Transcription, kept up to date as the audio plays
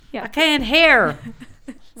Yeah. I can't hear.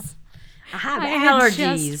 I have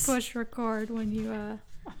allergies. Just push record when you.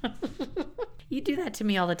 You do that to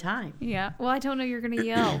me all the time. Yeah. Well, I don't know you're gonna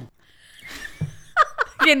yell. You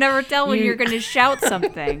can never tell when you're gonna shout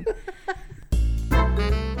something.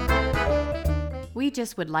 We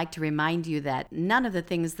just would like to remind you that none of the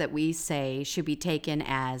things that we say should be taken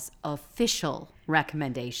as official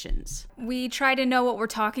recommendations. We try to know what we're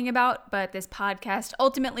talking about, but this podcast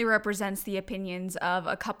ultimately represents the opinions of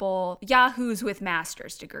a couple yahoos with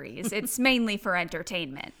master's degrees. It's mainly for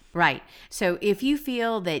entertainment. Right. So if you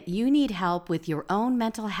feel that you need help with your own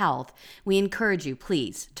mental health, we encourage you,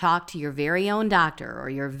 please talk to your very own doctor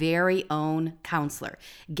or your very own counselor.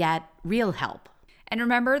 Get real help. And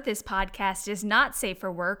remember, this podcast is not safe for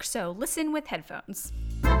work, so listen with headphones.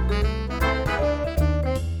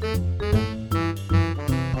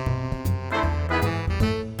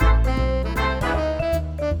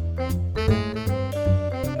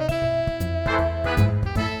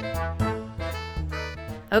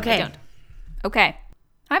 Okay. Okay.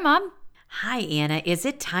 Hi, Mom. Hi, Anna. Is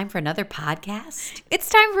it time for another podcast? It's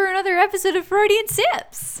time for another episode of Freudian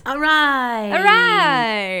Sips. All right. All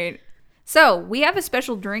right. So, we have a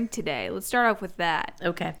special drink today. Let's start off with that.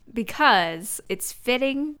 Okay. Because it's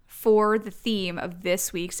fitting for the theme of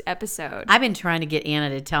this week's episode. I've been trying to get Anna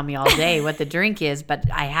to tell me all day what the drink is, but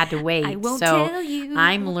I had to wait. I won't so tell you.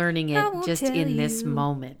 I'm learning it just tell in this you.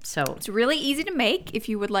 moment. So It's really easy to make if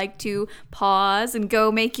you would like to pause and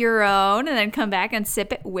go make your own and then come back and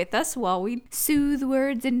sip it with us while we soothe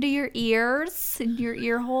words into your ears, into your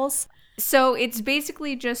ear holes. So it's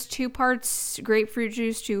basically just 2 parts grapefruit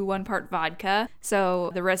juice to 1 part vodka.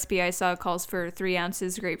 So the recipe I saw calls for 3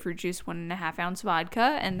 ounces grapefruit juice, 1.5 ounce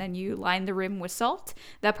vodka, and then you line the rim with salt.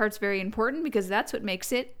 That part's very important because that's what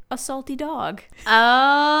makes it a salty dog. Oh,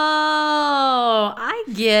 I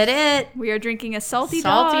get it. We are drinking a salty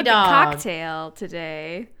Salty dog cocktail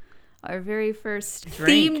today. Our very first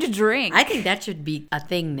themed drink. I think that should be a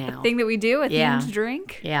thing now. Thing that we do, a themed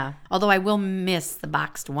drink. Yeah. Although I will miss the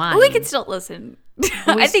boxed wine. We can still listen.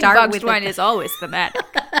 I think start boxed with wine is always thematic.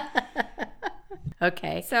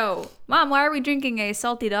 Okay. So, Mom, why are we drinking a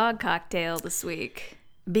salty dog cocktail this week?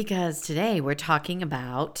 Because today we're talking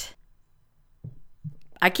about...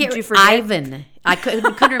 I can't. Did you forget? Ivan. I couldn't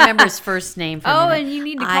remember his first name for a minute. And you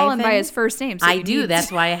need to call him by his first name. So I do.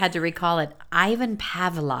 That's why I had to recall it. Ivan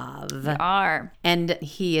Pavlov. Are. And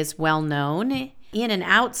he is well known in and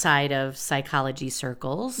outside of psychology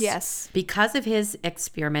circles. Yes. Because of his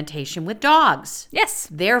experimentation with dogs. Yes.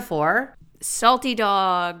 Therefore... Salty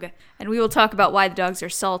dog. And we will talk about why the dogs are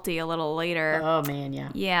salty a little later. Oh, man, yeah.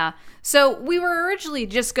 Yeah. So we were originally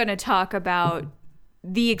just going to talk about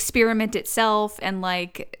the experiment itself and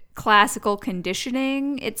like classical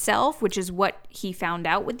conditioning itself, which is what he found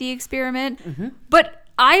out with the experiment. Mm-hmm. But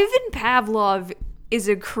Ivan Pavlov is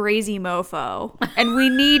a crazy mofo, and we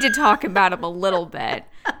need to talk about him a little bit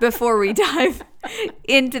before we dive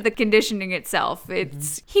into the conditioning itself.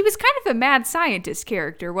 He was kind of a mad scientist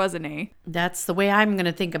character, wasn't he? That's the way I'm going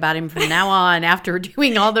to think about him from now on after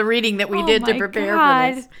doing all the reading that we did to prepare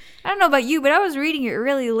for this. I don't know about you, but I was reading it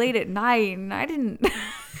really late at night, and I didn't...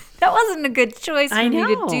 That wasn't a good choice for me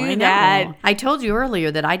to do that. I told you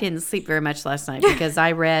earlier that I didn't sleep very much last night because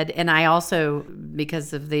I read, and I also,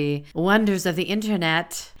 because of the wonders of the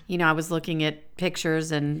internet, I was looking at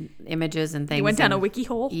pictures and images and things. You went down a wiki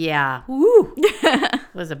hole? Yeah. Woo. It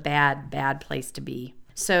was a bad place to be.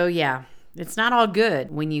 So, yeah. It's not all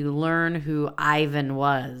good when you learn who Ivan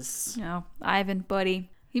was. No, Ivan,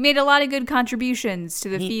 buddy. He made a lot of good contributions to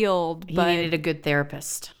the field, but... He needed a good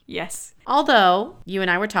therapist. Yes. Although, you and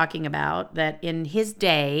I were talking about that in his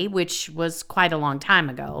day, which was quite a long time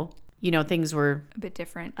ago, things were... A bit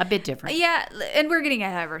different. Yeah, and we're getting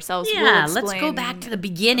ahead of ourselves. Yeah, let's go back to the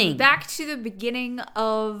beginning. Back to the beginning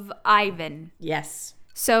of Ivan. Yes.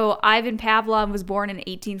 So, Ivan Pavlov was born in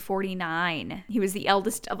 1849. He was the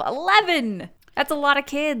eldest of 11. That's a lot of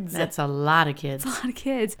kids. That's a lot of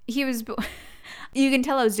kids. He was... You can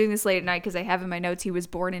tell I was doing this late at night because I have in my notes he was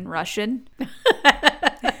born in Russian.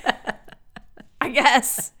 I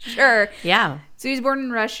guess. Sure. Yeah. So he was born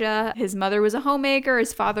in Russia. His mother was a homemaker.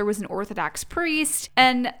 His father was an Orthodox priest.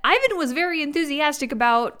 And Ivan was very enthusiastic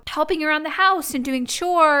about helping around the house and doing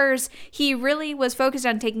chores. He really was focused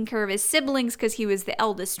on taking care of his siblings because he was the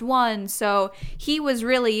eldest one. So he was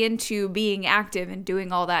really into being active and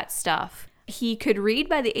doing all that stuff. He could read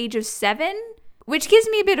by the age of 7. Which gives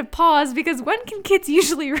me a bit of pause because when can kids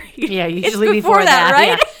usually read? Yeah, usually it's before that,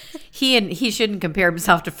 right? Yeah. He shouldn't compare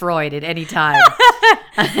himself to Freud at any time.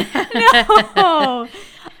 No.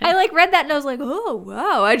 I read that and I was like, oh,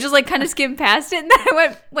 wow. I just kind of skimmed past it and then I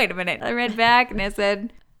went, wait a minute. I read back and I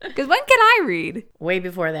said, Because when can I read? Way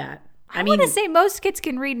before that. I want to say most kids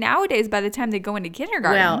can read nowadays by the time they go into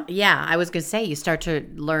kindergarten. Well, yeah, I was going to say you start to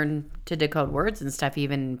learn to decode words and stuff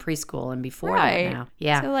even in preschool and before that now.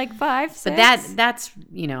 Yeah. So like 5, 6. But that's,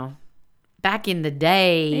 back in the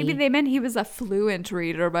day. Maybe they meant he was a fluent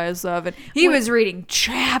reader by 7. He was reading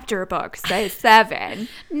chapter books by 7.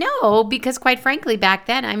 No, because quite frankly, back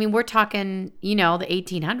then, I mean, we're talking, the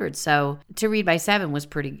 1800s. So to read by 7 was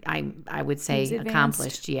pretty, I would say,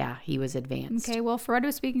 accomplished. Yeah, he was advanced. Okay, well, Fred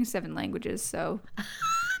was speaking 7 languages, so.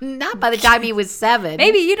 Not by the time he was 7.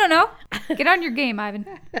 Maybe, you don't know. Get on your game, Ivan.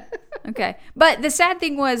 Okay. But the sad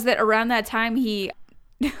thing was that around that time,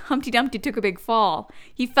 Humpty Dumpty took a big fall.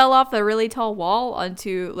 He fell off the really tall wall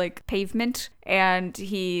onto like pavement, and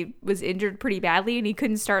he was injured pretty badly, and he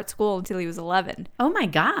couldn't start school until he was 11. Oh my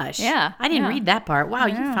gosh. Yeah. I didn't read that part. Wow,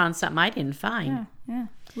 you found something I didn't find. Yeah.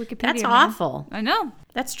 Wikipedia. That's awful. I know.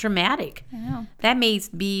 That's traumatic. I know. That may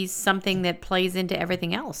be something that plays into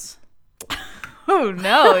everything else. Oh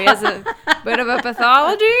no, he has a bit of a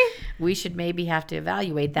pathology? We should maybe have to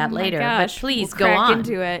evaluate that later. Gosh. But please We'll go crack on.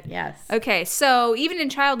 into it. Yes. Okay, so even in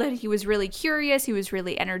childhood, he was really curious. He was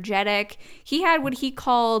really energetic. He had what he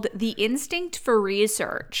called the instinct for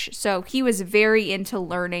research. So he was very into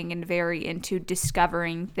learning and very into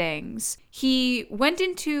discovering things. He went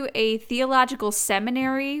into a theological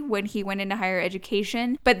seminary when he went into higher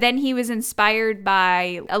education, but then he was inspired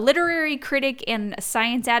by a literary critic and a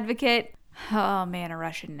science advocate. Oh man, a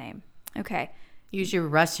Russian name. Okay. Use your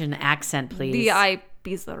Russian accent, please. D.I.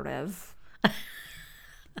 Pislarev.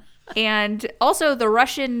 And also the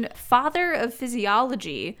Russian father of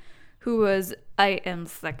physiology, who was I.M.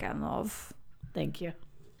 Stakhanov. Thank you.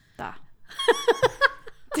 Da.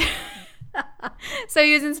 So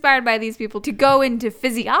he was inspired by these people to go into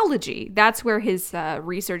physiology. That's where his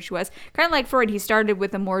research was. Kind of like Freud, he started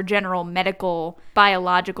with a more general medical,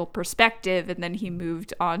 biological perspective, and then he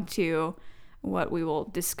moved on to what we will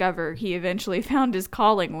discover he eventually found his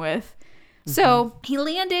calling with. Mm-hmm. So he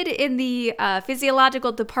landed in the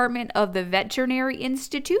physiological department of the Veterinary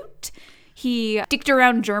Institute. He dicked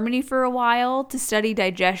around Germany for a while to study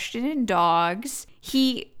digestion in dogs.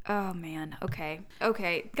 Oh man, okay,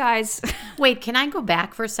 guys. Wait, can I go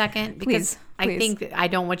back for a second? Because Please. I think I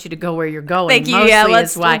don't want you to go where you're going. Thank you. Mostly Yeah,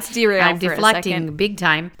 is why let's derail I'm for a deflecting second. big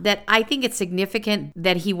time. That I think it's significant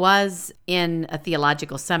that he was in a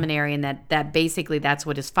theological seminary, and that basically that's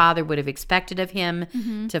what his father would have expected of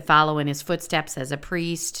him, to follow in his footsteps as a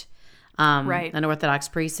priest. Right. An Orthodox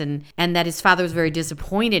priest, and that his father was very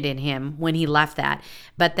disappointed in him when he left that.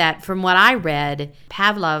 But that from what I read,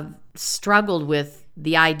 Pavlov struggled with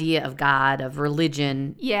the idea of God, of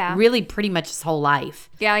religion, really pretty much his whole life.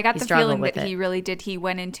 Yeah, I got the feeling that it. he really did. He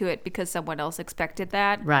went into it because someone else expected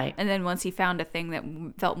that. Right. And then once he found a thing that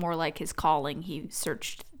felt more like his calling, he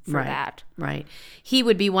searched for that. Right. He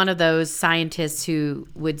would be one of those scientists who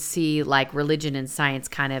would see like religion and science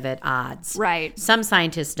kind of at odds. Right. Some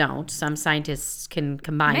scientists don't. Some scientists can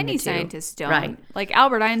combine Many the two. scientists don't. Right. Like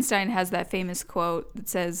Albert Einstein has that famous quote that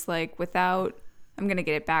says, like, without, I'm going to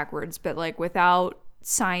get it backwards, but like without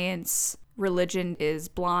science, religion is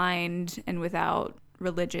blind, and without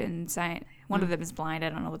religion, science, one of them is blind. I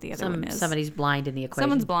don't know what the other one is. Somebody's blind in the equation.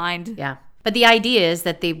 Someone's blind. Yeah. But the idea is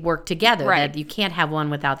that they work together, Right. that you can't have one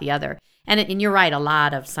without the other. And you're right, a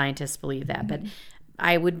lot of scientists believe that. But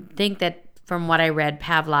I would think that from what I read,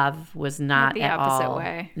 Pavlov was not the at opposite all.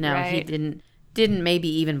 way, No, he right. didn't maybe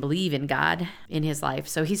even believe in God in his life.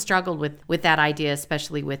 So he struggled with that idea,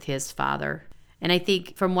 especially with his father. And I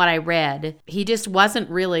think from what I read, he just wasn't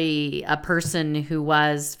really a person who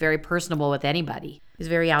was very personable with anybody. He was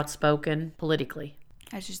very outspoken politically.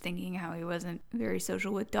 I was just thinking how he wasn't very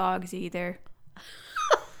social with dogs either.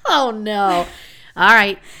 Oh, no. All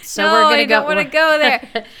right. So No, we're going to go. I don't want to go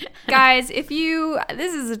there. Guys,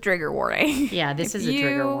 this is a trigger warning. Yeah, this is If a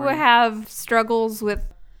trigger you warning. have struggles with,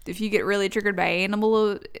 if you get really triggered by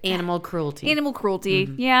animal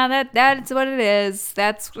cruelty. yeah, that's what it is.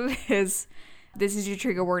 That's what it is. This is your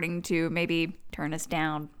trigger warning to maybe turn us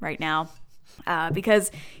down right now.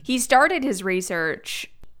 Because he started his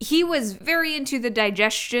research. He was very into the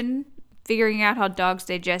digestion, figuring out how dogs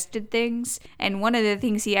digested things. And one of the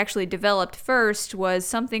things he actually developed first was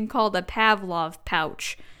something called a Pavlov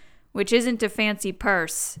pouch, which isn't a fancy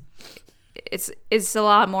purse. It's a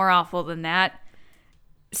lot more awful than that.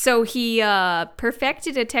 So he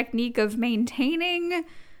perfected a technique of maintaining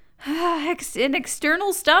an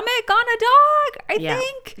external stomach on a dog, I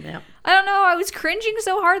think. Yeah. I don't know. I was cringing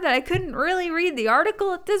so hard that I couldn't really read the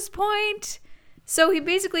article at this point. So he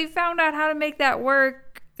basically found out how to make that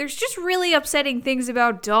work. There's just really upsetting things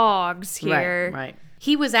about dogs here. Right.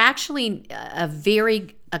 He was actually a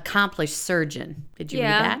very accomplished surgeon. Did you read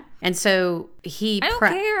Yeah. that? And so he I don't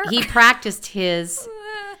care. he practiced his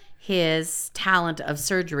talent of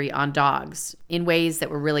surgery on dogs in ways that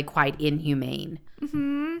were really quite inhumane.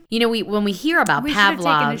 Mm-hmm. You know, when we hear about We should have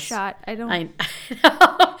taken a Pavlov's, shot. I don't. I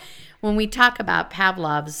know. When we talk about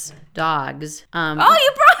Pavlov's dogs, Oh,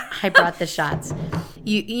 you brought. I brought the shots.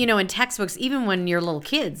 You know, in textbooks, even when you're little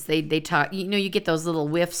kids, they talk. You know, you get those little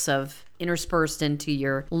whiffs of interspersed into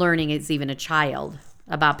your learning as even a child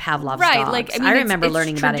about Pavlov's Right, dogs. like I mean, I remember it's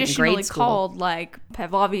learning about it in traditionally grade school. called like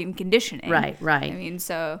Pavlovian conditioning. Right. I mean,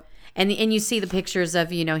 so And you see the pictures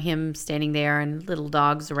of, you know, him standing there and little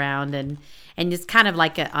dogs around and it's kind of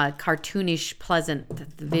like a cartoonish, pleasant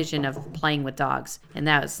vision of playing with dogs. And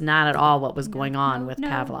that was not at all what was going on with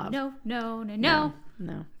Pavlov. No.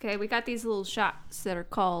 No. Okay, we got these little shots that are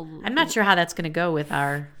called I'm not sure how that's going to go with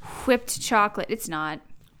our, whipped chocolate. It's not.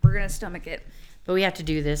 We're gonna stomach it. but we have to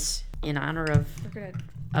do this in honor We're gonna.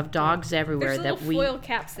 of dogs everywhere There's that little foil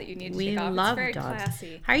caps that you need to we take off. love It's very dogs.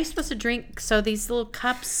 classy. How are you supposed to drink? So these little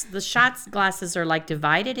cups, the shots glasses are like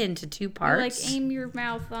divided into two You parts. like aim your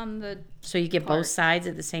mouth on the. So you get both sides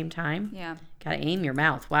at the same time? Yeah. Gotta aim your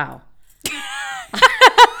mouth. Wow.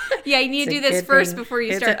 Yeah, you need to It's do a this good first thing. before you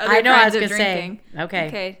It's start a- other I know, I kinds was of gonna say. drinking. Okay.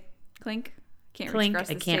 Okay. Clink. Can't Clink. reach across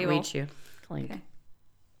I the can't table. reach you. Clink. Okay.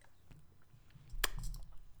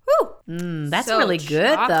 Woo! That's So really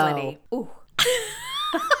good, chocolatey. though. Ooh.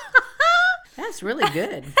 That's really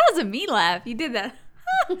good. That was a me laugh. You did that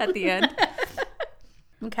at the end.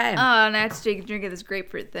 Okay. Oh, now I have to take a drink of this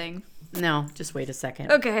grapefruit thing. No, just wait a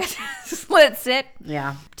second. Okay. Let it sit.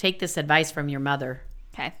 Yeah. Take this advice from your mother.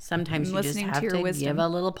 Okay. Sometimes I'm you just listening have to your to wisdom. give a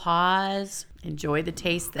little pause, enjoy the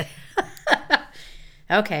taste.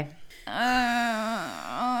 Okay.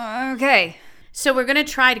 Okay. So we're going to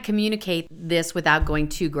try to communicate this without going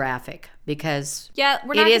too graphic because Yeah,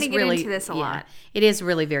 we're not going to get into this a lot. It is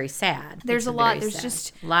really very sad. There's It's a lot. very There's sad.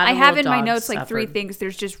 just a lot I of have little in my dogs notes like 3 suffered. things.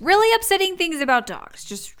 There's just really upsetting things about dogs.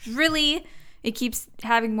 Just really it keeps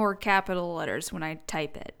having more capital letters when I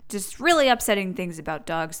type it. Just really upsetting things about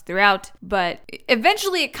dogs throughout, but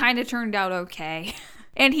eventually it kind of turned out okay.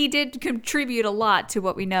 And he did contribute a lot to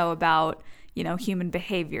what we know about, you know, human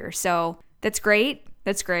behavior. So, that's great.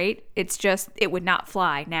 That's great. It's just it would not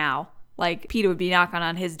fly now. Like PETA would be knocking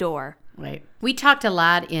on his door. Right. We talked a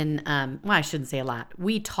lot in, well, I shouldn't say a lot.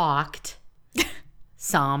 We talked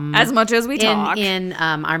some. As much as we talk. In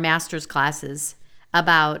our master's classes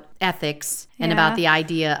about ethics and Yeah. about the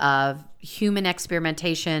idea of human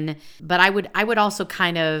experimentation. But I would also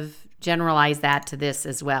kind of generalize that to this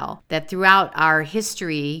as well, that throughout our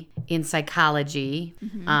history in psychology,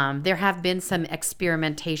 there have been some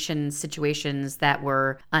experimentation situations that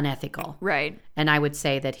were unethical. Right. And I would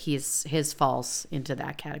say that his falls into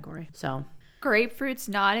that category. So Grapefruit's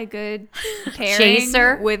not a good pairing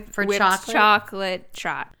Chaser with for whipped chocolate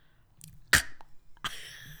shot.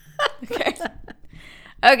 Okay.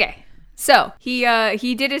 Okay. So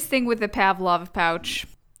he did his thing with the Pavlov pouch.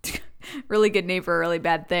 Really good name for a really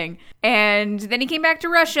bad thing. And then he came back to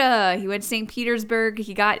Russia. He went to St. Petersburg.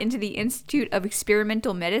 He got into the Institute of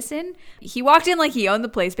Experimental Medicine. He walked in like he owned the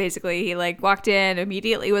place, basically. He like walked in,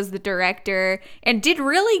 immediately was the director, and did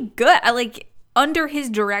really good. Under his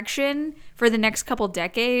direction for the next couple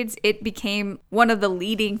decades, it became one of the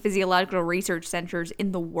leading physiological research centers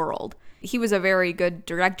in the world. He was a very good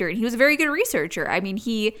director, and he was a very good researcher. I mean,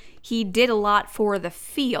 he did a lot for the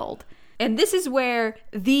field. And this is where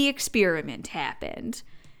the experiment happened.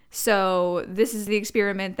 So this is the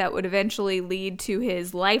experiment that would eventually lead to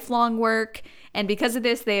his lifelong work. And because of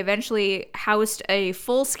this, they eventually housed a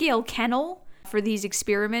full-scale kennel for these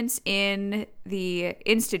experiments in the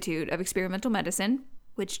Institute of Experimental Medicine,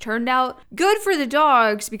 which turned out good for the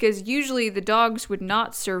dogs because usually the dogs would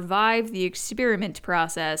not survive the experiment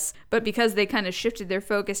process. But because they kind of shifted their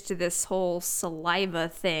focus to this whole saliva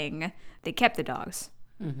thing, they kept the dogs.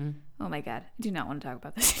 Mm-hmm. Oh my God. I do not want to talk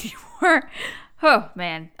about this anymore. Oh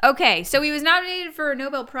man. Okay. So he was nominated for a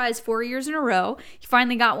Nobel Prize 4 years in a row. He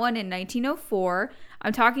finally got one in 1904.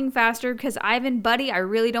 I'm talking faster because Ivan, buddy, I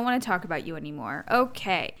really don't want to talk about you anymore.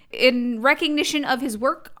 Okay. In recognition of his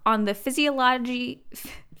work on the physiology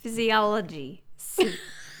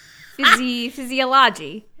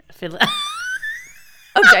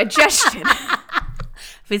of digestion.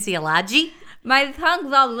 Physiology? My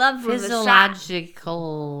tongue's all love from the shot.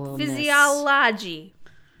 Physiological. Physiology.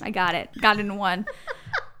 I got it. Got it in one.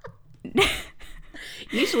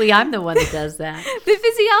 Usually I'm the one that does that. The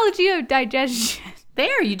physiology of digestion.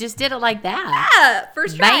 There, you just did it like that.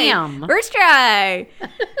 First try. Bam. First try.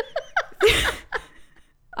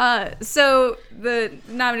 So the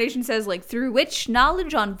nomination says, like, through which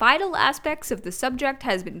knowledge on vital aspects of the subject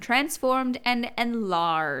has been transformed and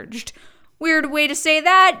enlarged. Weird way to say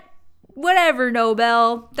that. Whatever,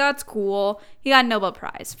 Nobel. That's cool. He got a Nobel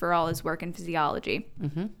Prize for all his work in physiology.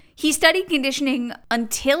 Mm-hmm. He studied conditioning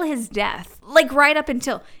until his death. Like, right up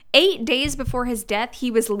until 8 days before his death,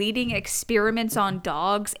 he was leading experiments on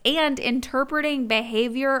dogs and interpreting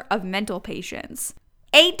behavior of mental patients.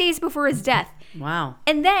 8 days before his death. Wow.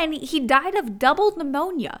 And then he died of double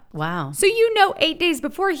pneumonia. Wow. So 8 days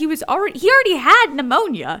before he already had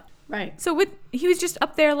pneumonia. Right. So he was just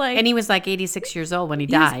up there like, And he was like 86 years old when he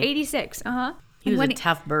he died. was 86. He was a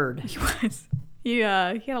tough bird. He was. He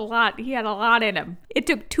had a lot. He had a lot in him. It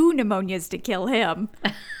took 2 pneumonias to kill him.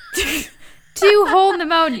 2 whole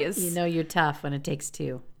pneumonias. You know you're tough when it takes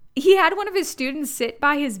 2. He had one of his students sit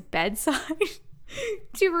by his bedside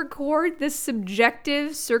to record the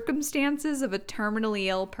subjective circumstances of a terminally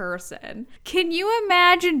ill person. Can you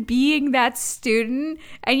imagine being that student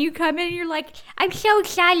and you come in and you're like, I'm so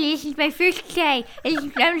excited. This is my first day. I'm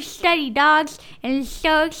going to study dogs and I'm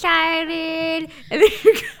so excited. And then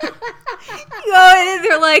you go in and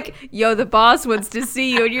they're like, yo, the boss wants to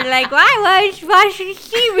see you. And you're like, why is the boss to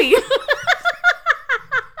see me?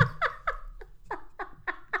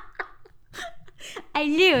 I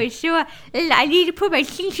do. So I need to put my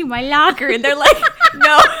things in my locker. And they're like,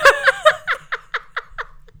 no.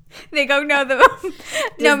 They go, no, Mr.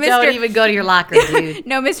 Don't even go to your locker, dude.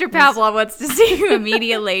 No, Mr. Pavlov wants to see you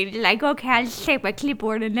immediately. He's like, okay, I'll just take my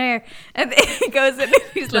clipboard in there. And then he goes in and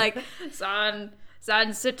he's like, son,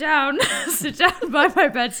 sit down. Sit down by my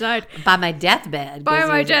bedside. By my deathbed. By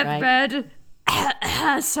my deathbed.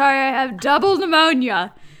 Right? Sorry, I have double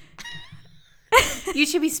pneumonia. You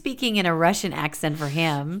should be speaking in a Russian accent for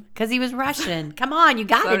him because he was Russian. Come on, you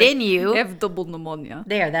got it in you. I have double pneumonia.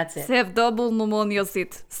 There, that's it. I have double pneumonia.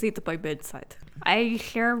 Sit by bedside. I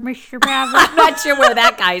sure, Mr. Pavlov. I'm not sure where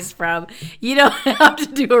that guy's from. You don't have to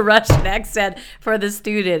do a Russian accent for the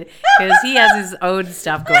student because he has his own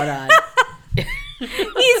stuff going on.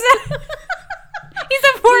 He's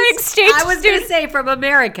a foreign exchange I was going to say from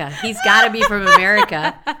America. He's got to be from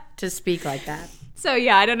America to speak like that. So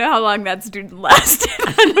yeah, I don't know how long that student lasted.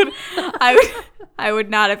 I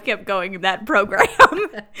would not have kept going in that program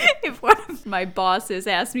if one of my bosses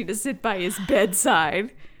asked me to sit by his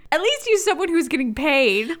bedside. At least he's someone who's getting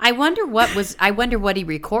paid. I wonder what he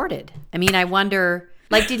recorded. I mean, I wonder,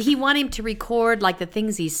 like, did he want him to record like the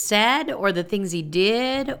things he said or the things he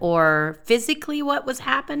did or physically what was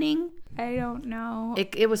happening? I don't know.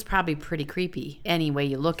 It was probably pretty creepy any way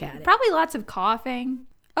you look at it. Probably lots of coughing.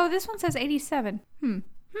 Oh, this one says 87.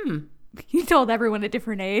 You told everyone a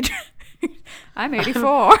different age. I'm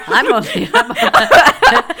 84.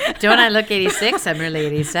 Don't I look 86? I'm really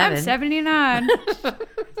 87. I'm 79.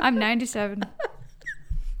 I'm 97.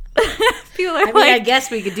 I guess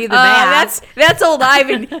we could do the math. That's old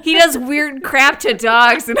Ivan. He does weird crap to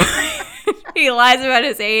dogs and he lies about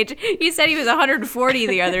his age. He said he was 140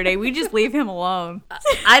 the other day. We just leave him alone.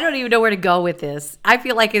 I don't even know where to go with this. I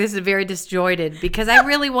feel like this is very disjointed because I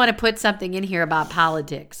really want to put something in here about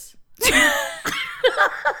politics.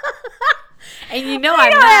 And you know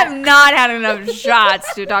I have not had enough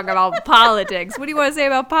shots to talk about politics. What do you want to say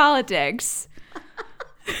about politics?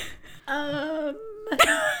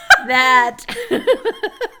 That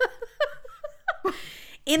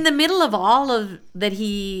in the middle of all of that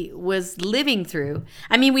he was living through,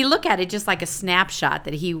 I mean, we look at it just like a snapshot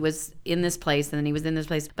that he was in this place and then he was in this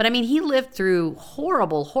place. But I mean, he lived through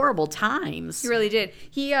horrible, horrible times. He really did.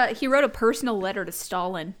 He wrote a personal letter to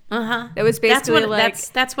Stalin. It was basically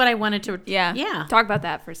that's what I wanted to. Yeah. Talk about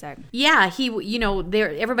that for a second. Yeah,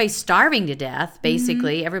 everybody's starving to death,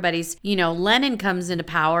 basically. Mm-hmm. Everybody's, Lenin comes into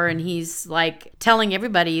power and he's like telling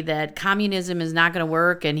everybody that communism is not going to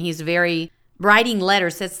work and he's writing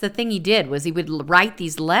letters. That's the thing he did, was he would write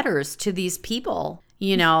these letters to these people.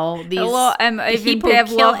 These Hello, I'm people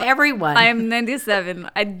kill everyone. I am 97.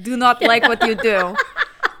 I do not like what you do.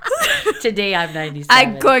 Today I'm 97.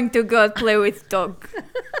 I'm going to go play with dog.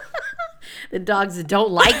 The dogs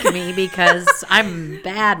don't like me because I'm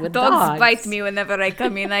bad with dogs. Dogs bite me whenever I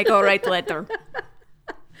come in. I go write letter.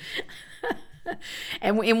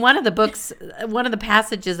 And in one of the books, one of the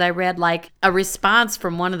passages I read, like a response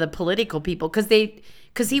from one of the political people, because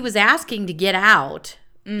he was asking to get out,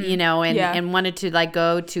 and wanted to like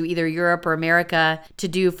go to either Europe or America to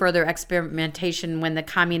do further experimentation when the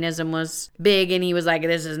communism was big, and he was like,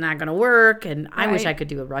 this is not going to work. And I wish I could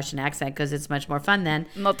do a Russian accent because it's much more fun then.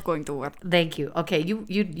 Not going to work. Thank you. Okay,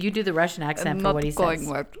 you do the Russian accent for what he says. Not going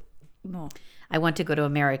to work. No. I want to go to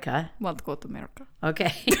America. Want to go to America.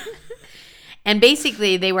 Okay. And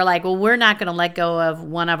basically, they were like, well, we're not going to let go of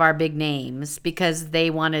one of our big names because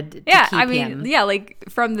they wanted to keep him. Yeah, like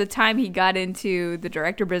from the time he got into the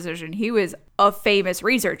director position, he was a famous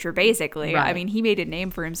researcher, basically. Right. I mean, he made a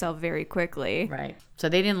name for himself very quickly. Right. So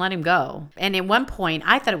they didn't let him go. And at one point,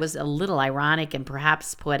 I thought it was a little ironic and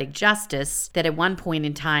perhaps poetic justice that at one point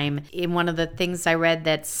in time, in one of the things I read,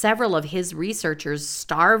 that several of his researchers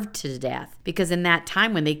starved to death because in that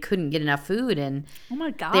time when they couldn't get enough food and Oh my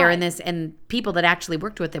God. they're in this, and people that actually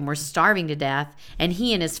worked with him were starving to death, and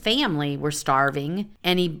he and his family were starving.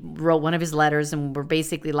 And he wrote one of his letters and were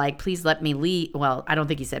basically like, please let me leave. Well, I don't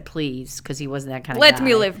think he said please because he wasn't that kind of guy. Let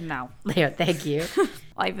me live now. There, thank you.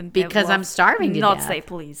 Ivan Because Pavlov. I'm starving to Not death. say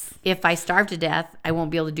please. If I starve to death, I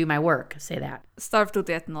won't be able to do my work. Say that. Starve to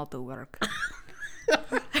death, not to work.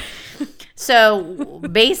 So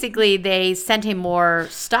basically, they sent him more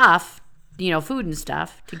stuff, food and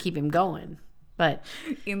stuff to keep him going. But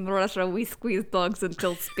In Russia, we squeeze dogs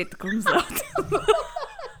until spit comes out.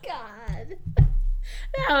 God,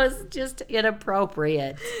 that was just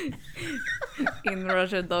inappropriate. In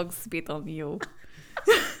Russia, dogs spit on you.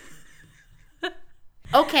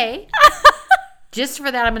 Okay. Just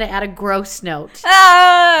for that, I'm going to add a gross note.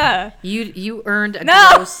 Ah! You earned a No!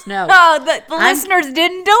 gross note. No, the listeners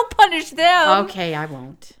didn't. Don't punish them. Okay, I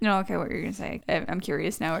won't. No, okay, what were you going to say? I'm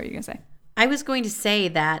curious now. What are you going to say? I was going to say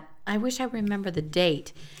that I wish I remember the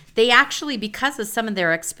date. They actually, because of some of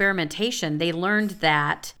their experimentation, they learned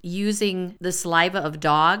that using the saliva of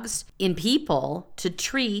dogs in people to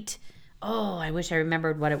treat. Oh, I wish I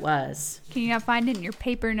remembered what it was. Can you not find it in your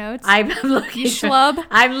paper notes? I'm looking. You schlub.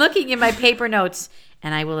 I'm looking in my paper notes,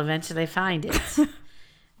 and I will eventually find it.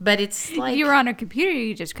 But it's like If you were on a computer,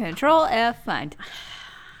 you just Control F find.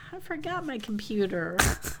 I forgot my computer.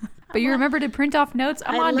 But you remember to print off notes?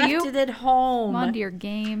 I'm I on to left you. it at home. I'm on to your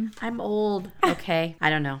game. I'm old. Okay. I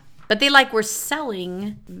don't know. But they were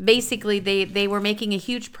selling, basically they were making a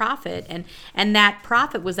huge profit, and that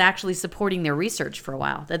profit was actually supporting their research for a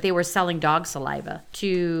while, that they were selling dog saliva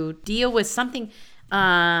to deal with something,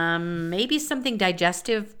 maybe something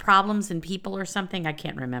digestive problems in people or something. I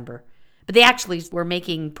can't remember. But they actually were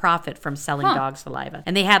making profit from selling dog saliva.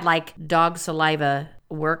 And they had dog saliva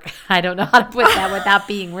work. I don't know how to put that without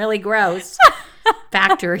being really gross.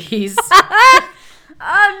 Factories.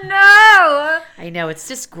 Oh no! I know, it's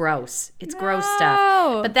just gross. It's gross No.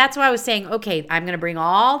 stuff. But that's why I was saying, okay, I'm going to bring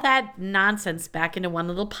all that nonsense back into one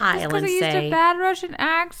little pile Because and I used say, a bad Russian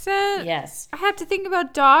accent. yes. I have to think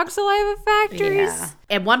about dog saliva factories. Yeah.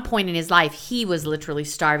 At one point in his life, he was literally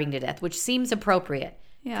starving to death, which seems appropriate.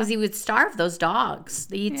 Yeah. Because he would starve those dogs.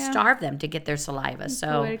 He'd Yeah. starve them to get their saliva.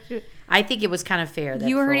 So poetic. I think it was kind of fair. That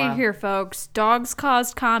You for a heard it while- here, folks. Dogs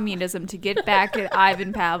caused communism to get back at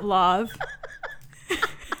Ivan Pavlov.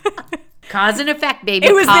 Cause and effect, baby.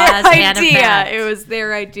 It was their Cause and idea. effect. It was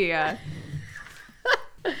their idea.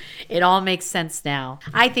 It all makes sense now.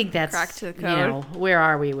 I think that's, Crack to the code. where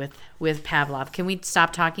are we with Pavlov? Can we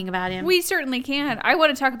stop talking about him? We certainly can. I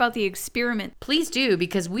want to talk about the experiment. Please do,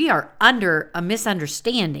 because we are under a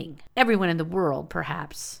misunderstanding. Everyone in the world,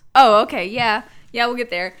 perhaps. Oh, okay. Yeah. Yeah, we'll get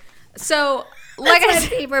there. So, like That's I my said,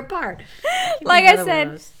 favorite part. like Give I me another one said.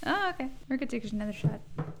 of those. Oh, okay. We're going to take another shot.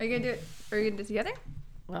 Are you going to do it? Are you going to do it together?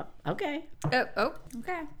 Well, okay. Oh,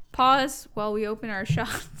 okay. Pause while we open our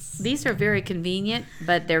shots. These are very convenient,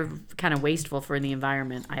 but they're kind of wasteful for the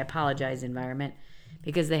environment. I apologize, environment,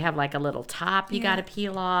 because they have a little top you Yeah. got to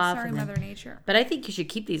peel off. Sorry, and then- Mother Nature. But I think you should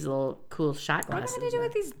keep these little cool shot What am I glasses. going to do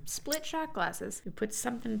with these split shot glasses? You put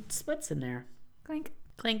something splits in there. Clink.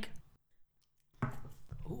 Clink.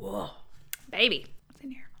 Whoa. Baby. What's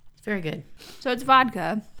in here? It's very good. So it's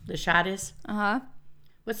vodka. The shot is? Uh-huh.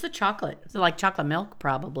 What's the chocolate? Is it like chocolate milk?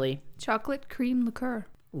 Probably. Chocolate cream liqueur.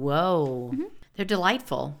 Whoa. Mm-hmm. They're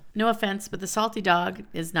delightful. No offense, but the salty dog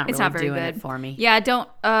is not It's really not very doing good it for me. Yeah, don't.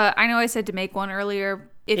 I know I said to make one earlier.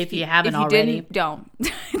 If you haven't if you already. didn't, don't.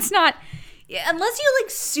 It's not. Yeah, unless you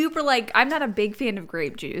super I'm not a big fan of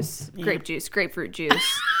grape juice. Grapefruit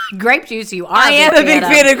juice. Grape juice, you are. I am a big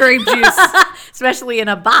fan of grape juice. Especially in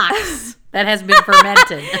a box that has been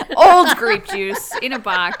fermented. Old grape juice in a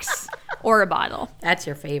box or a bottle. That's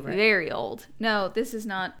your favorite. Very old. No, this is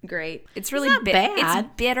not great. It's really not bad. It's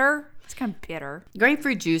bitter. It's kind of bitter.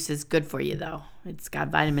 Grapefruit juice is good for you, though. It's got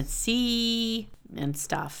vitamin C and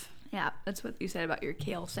stuff. Yeah, that's what you said about your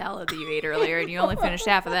kale salad that you ate earlier, and you only finished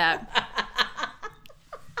half of that.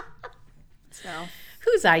 So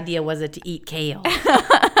Whose idea was it to eat kale?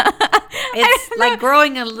 It's like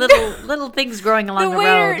growing little things growing along the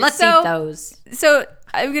waiter- road. Let's so- eat those. So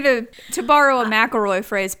I'm gonna, to borrow a McElroy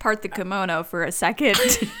phrase, part the kimono for a second.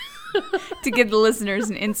 to give the listeners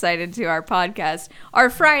an insight into our podcast. Our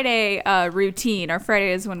Friday routine, our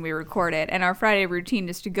Friday is when we record it, and our Friday routine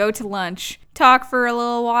is to go to lunch, talk for a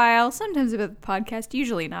little while, sometimes about the podcast,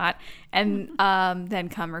 usually not, and then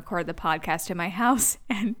come record the podcast in my house.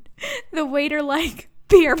 And the waiter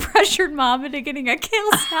peer pressured Mom into getting a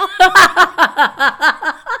kale salad.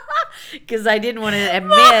 Because I didn't want to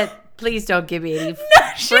admit, please don't give me any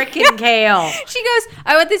freaking kale. She goes,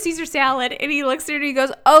 I want the Caesar salad. And he looks at her and he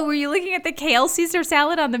goes, oh, were you looking at the kale Caesar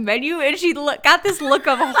salad on the menu? And she got this look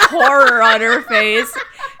of horror on her face.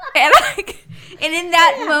 And in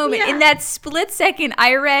that moment, in that split second,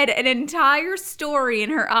 I read an entire story in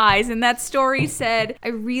her eyes. And that story said, I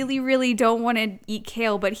really, really don't want to eat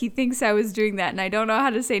kale, but he thinks I was doing that. And I don't know how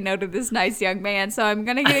to say no to this nice young man. So I'm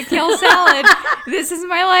going to get a kale salad. This is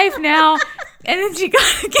my life now. And then she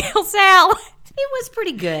got a kale salad. It was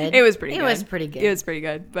pretty good. It was pretty good. It was pretty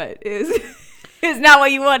good, but it's not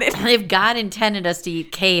what you wanted. If God intended us to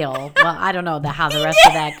eat kale, well, I don't know how the rest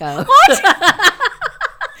of that goes. What?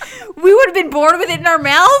 We would have been born with it in our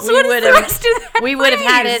mouths? We would have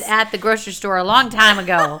had it at the grocery store a long time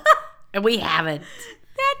ago, and we haven't.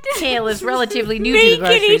 Kale is relatively new to the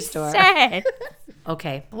grocery store.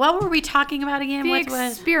 Okay. What were we talking about again? The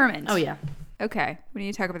experiment. Oh, yeah. Okay, we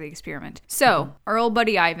need to talk about the experiment. So, our old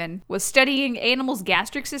buddy Ivan was studying animals'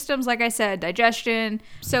 gastric systems, like I said, digestion.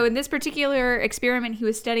 So, in this particular experiment, he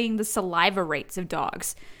was studying the saliva rates of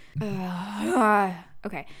dogs.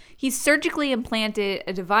 Okay. He surgically implanted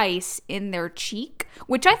a device in their cheek,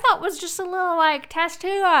 which I thought was just a little test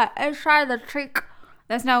inside the cheek.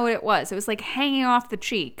 That's not what it was. It was hanging off the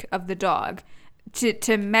cheek of the dog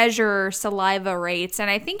to measure saliva rates.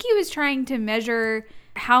 And I think he was trying to measure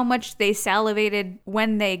how much they salivated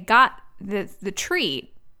when they got the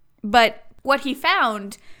treat. But what he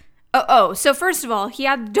found, so first of all, he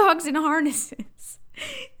had dogs in harnesses.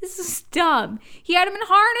 This is dumb. He had them in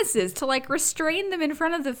harnesses to restrain them in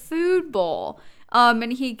front of the food bowl.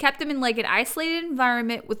 And he kept them in an isolated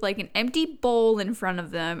environment with an empty bowl in front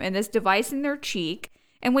of them and this device in their cheek.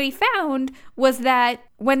 And what he found was that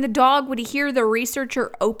when the dog would hear the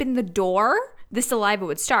researcher open the door, the saliva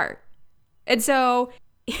would start. And so,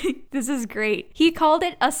 this is great. He called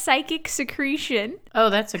it a psychic secretion. Oh,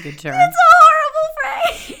 that's a good term. It's a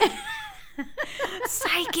horrible phrase.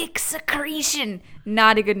 Psychic secretion.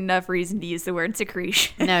 Not a good enough reason to use the word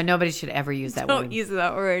secretion. No, nobody should ever use that word. Don't use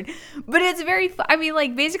that word. But it's very,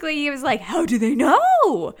 basically he was how did they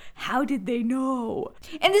know? How did they know?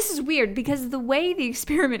 And this is weird because the way the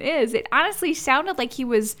experiment is, it honestly sounded like he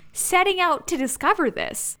was setting out to discover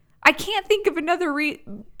this. I can't think of another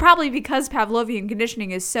probably because Pavlovian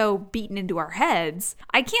conditioning is so beaten into our heads.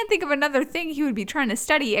 I can't think of another thing he would be trying to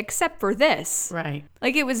study except for this. Right.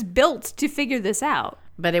 It was built to figure this out.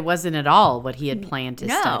 But it wasn't at all what he had planned to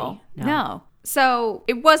study. No. So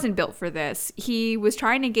it wasn't built for this. He was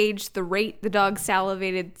trying to gauge the rate the dog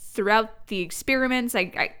salivated throughout the experiments.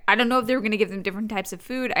 I don't know if they were going to give them different types of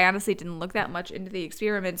food. I honestly didn't look that much into the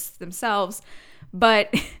experiments themselves.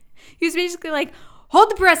 But he was basically hold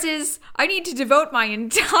the presses. I need to devote my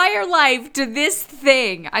entire life to this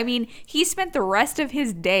thing. I mean, he spent the rest of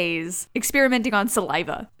his days experimenting on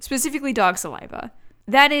saliva, specifically dog saliva.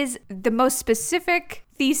 That is the most specific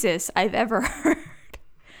thesis I've ever heard.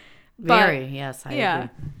 Yes, I agree.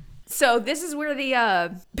 So this is where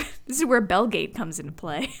this is where Bellgate comes into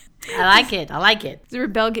play. I like it. This is where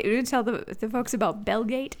Bellgate. You want to tell the folks about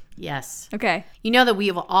Bellgate? Yes. Okay. You know that we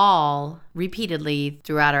have all repeatedly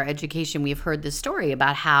throughout our education, we've heard this story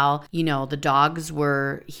about how, the dogs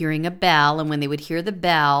were hearing a bell, and when they would hear the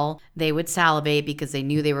bell, they would salivate because they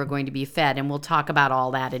knew they were going to be fed. And we'll talk about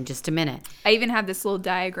all that in just a minute. I even have this little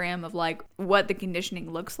diagram of what the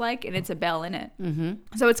conditioning looks like, and it's a bell in it.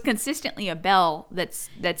 Mm-hmm. So it's consistently a bell that's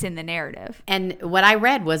in the narrative. And what I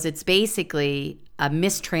read was it's basically a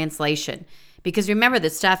mistranslation. Because remember,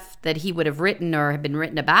 the stuff that he would have written or have been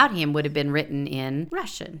written about him would have been written in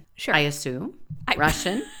Russian. Sure. I assume.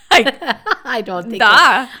 Russian. I don't think.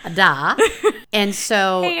 Da. And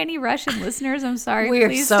so. Hey, any Russian listeners? I'm sorry.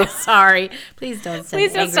 We're so sorry. Please don't send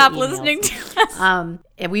Please don't stop listening to us.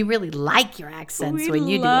 And we really like your accents when you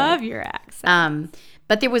do it. We love your accent.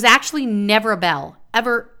 But there was actually never a bell.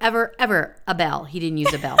 Ever a bell. He didn't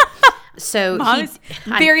use a bell. So Mom is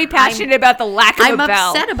very passionate about the lack of a bell. I'm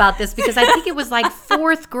upset about this because I think it was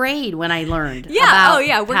fourth grade when I learned. Yeah.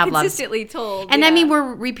 About we're Pavlov's. consistently told. And I mean,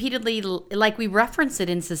 we're repeatedly we reference it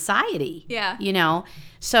in society. Yeah.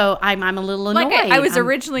 So I'm a little annoyed. I was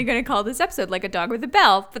originally going to call this episode "Like a Dog with a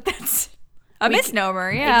Bell," but that's a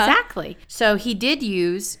misnomer. Yeah. Exactly. So he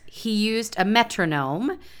used a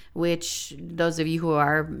metronome, which those of you who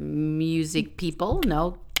are music people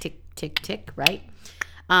know. Tick, tick, tick, right?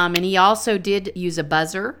 And he also did use a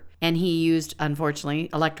buzzer, and he used, unfortunately,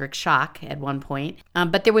 electric shock at one point.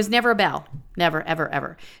 But there was never a bell. Never, ever,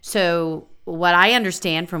 ever. So what I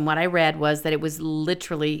understand from what I read was that it was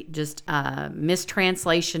literally just a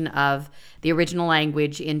mistranslation of the original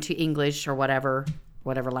language into English or whatever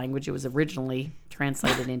language it was originally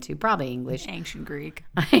translated into, probably English. Ancient Greek.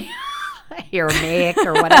 Aramaic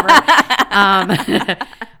or whatever.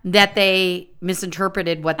 That they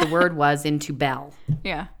misinterpreted what the word was into bell.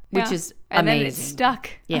 Yeah. Which is and amazing. then it's stuck.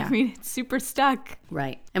 Yeah. I mean, it's super stuck.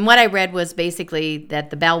 Right. And what I read was basically that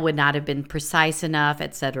the bell would not have been precise enough,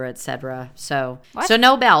 et cetera, et cetera. So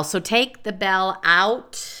no bell. So take the bell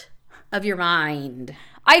out of your mind.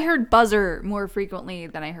 I heard buzzer more frequently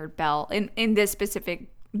than I heard bell. In this specific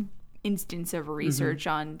instance of research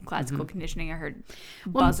on classical conditioning, I heard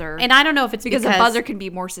buzzer. And I don't know if it's because a buzzer can be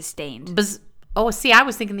more sustained. See, I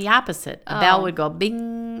was thinking the opposite. A bell would go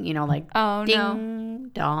bing, like ding,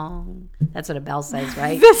 dong. That's what a bell says,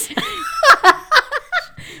 right?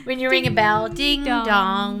 When you ring a bell, ding,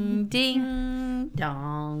 dong, ding,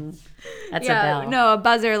 dong. That's a bell. No, a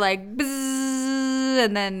buzzer like bzzz,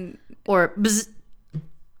 and then... Or bzz.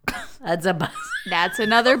 That's a buzzer. That's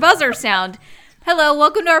another buzzer sound. Hello,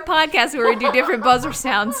 welcome to our podcast where we do different buzzer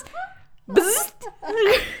sounds. Bzzz.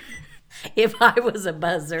 If I was a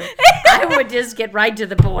buzzer, I would just get right to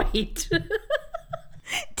the point.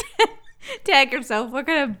 Tag yourself. What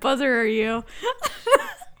kind of buzzer are you?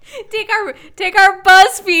 Take our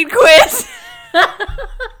BuzzFeed quiz about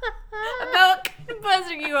what kind of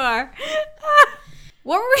buzzer you are.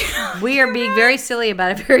 What were we are being very silly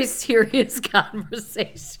about a very serious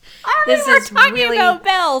conversation. We're talking about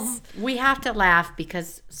bells. We have to laugh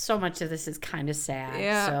because so much of this is kind of sad.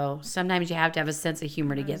 Yeah. So sometimes you have to have a sense of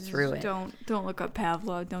humor to get through it. Don't look up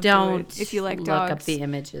Pavlov. Don't do it if you like look dogs. up the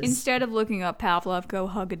images. Instead of looking up Pavlov, go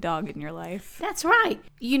hug a dog in your life. That's right.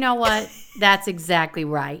 You know what? That's exactly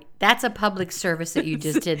right. That's a public service that you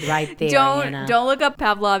just did right there. Don't look up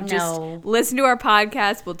Pavlov. Just listen to our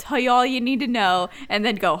podcast. We'll tell you all you need to know, and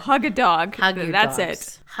then go hug a dog. Hug your That's dogs.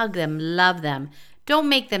 it. Hug them. Love them. Don't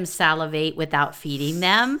make them salivate without feeding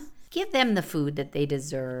them. Give them the food that they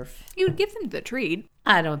deserve. You would give them the treat.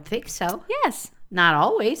 I don't think so. Yes. Not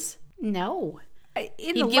always. No.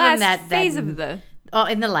 In the last phase of the... Oh,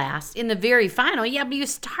 in the very final. Yeah, but you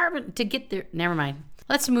starve to get there. Never mind.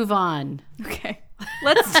 Let's move on. Okay.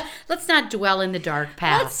 Let's not dwell in the dark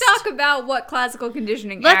past. Let's talk about what classical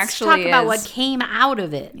conditioning actually is. Let's talk about what came out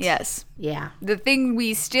of it. Yes. Yeah. The thing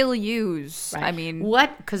we still use. Right. I mean...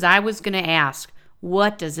 Because I was going to ask,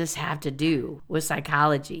 what does this have to do with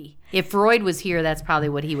psychology? If Freud was here, that's probably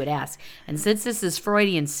what he would ask. And since this is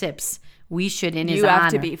Freudian Sips, we should, in his honor... You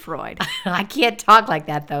have to be Freud. I can't talk like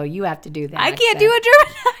that, though. You have to do that. I can't do a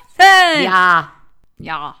German accent. Yeah.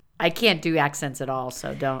 Yeah. I can't do accents at all,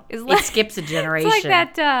 so don't. It skips a generation. It's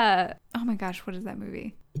like that, oh my gosh, what is that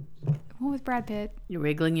movie? The one with Brad Pitt. You're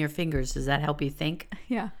wiggling your fingers. Does that help you think?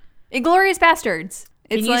 Yeah. Inglourious Bastards.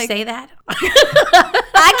 Can you say that?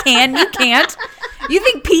 I can. You can't. You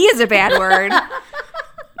think P is a bad word.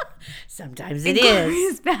 Sometimes it is.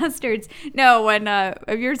 Inglourious Bastards. No,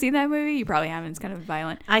 have you ever seen that movie? You probably haven't. It's kind of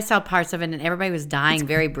violent. I saw parts of it, and everybody was dying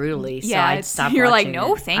very brutally, so I stopped You're watching like,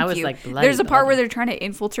 no, it. thank you. I was like, bloody, There's a part where they're trying to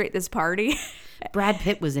infiltrate this party. Brad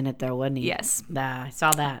Pitt was in it, though, wasn't he? Yes. I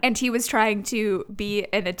saw that. And he was trying to be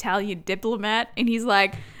an Italian diplomat, and he's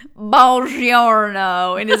like,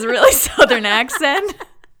 buongiorno, in his really southern accent.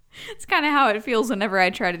 It's kind of how it feels whenever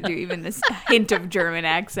I try to do even this hint of German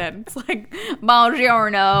accent. It's like,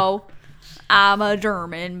 buongiorno, I'm a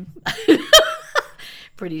German.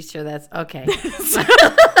 Pretty sure that's okay.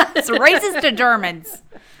 It's racist to Germans.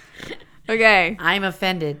 Okay. I'm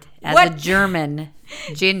offended as a German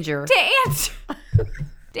ginger.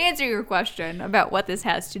 To answer your question about what this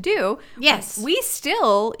has to do, yes, we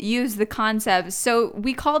still use the concept. So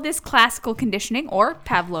we call this classical conditioning or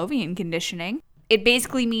Pavlovian conditioning. It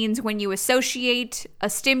basically means when you associate a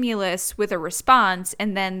stimulus with a response,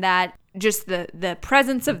 and then that just the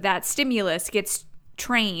presence of that stimulus gets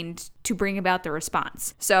trained to bring about the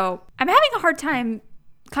response. So I'm having a hard time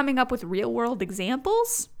coming up with real world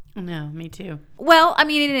examples. No, me too. Well, I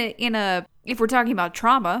mean, if we're talking about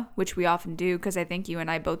trauma, which we often do, because I think you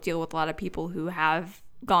and I both deal with a lot of people who have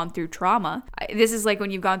gone through trauma. This is like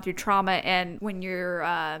when you've gone through trauma, and when you're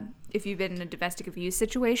if you've been in a domestic abuse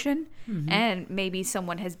situation and maybe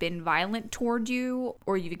someone has been violent toward you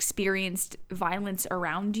or you've experienced violence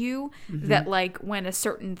around you, that like when a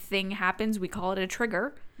certain thing happens, we call it a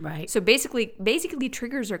trigger. Right. So basically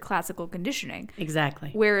triggers are classical conditioning. Exactly.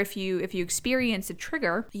 Where if you experience a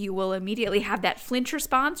trigger, you will immediately have that flinch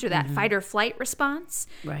response or that fight or flight response.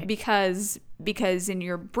 Right. Because in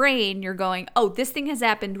your brain you're going, oh, this thing has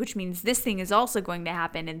happened, which means this thing is also going to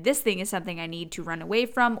happen, and this thing is something I need to run away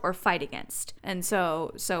from or fight against. And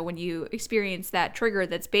so when you experience that trigger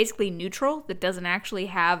that's basically neutral, that doesn't actually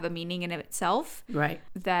have a meaning in itself, Right.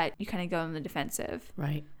 that you kind of go on the defensive.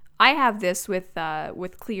 Right. I have this with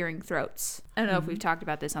clearing throats. I don't know if we've talked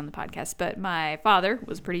about this on the podcast, but my father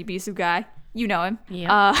was a pretty abusive guy. You know him.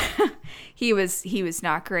 Yeah. He was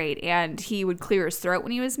not great, and he would clear his throat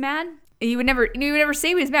when he was mad. He would never say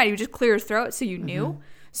he was mad. He would just clear his throat, so you knew.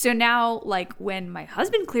 So now, like when my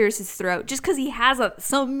husband clears his throat, just because he has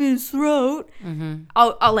something in his throat,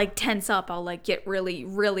 I'll like tense up. I'll like get really,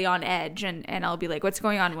 really on edge, and I'll be like, "What's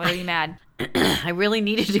going on? What are you mad?" I really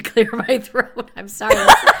needed to clear my throat. I'm sorry.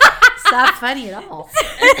 It's not funny at all.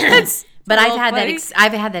 But I've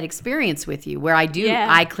had that experience with you where I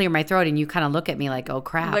clear my throat and you kind of look at me like, oh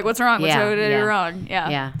crap. Like, what's wrong? What's wrong? Yeah.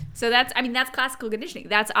 Yeah. So that's classical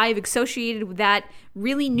conditioning. I've associated with that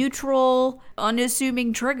really neutral,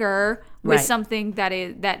 unassuming trigger with something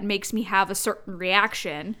that makes me have a certain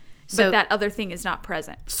reaction. But that other thing is not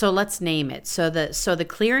present. So let's name it. So the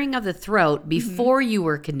clearing of the throat before you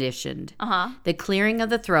were conditioned, the clearing of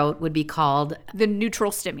the throat would be called the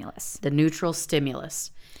neutral stimulus. The neutral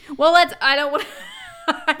stimulus. Well, I don't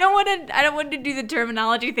want to do the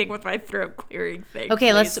terminology thing with my throat clearing thing.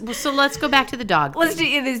 Okay, let's go back to the dog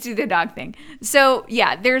thing. Let's do the dog thing. So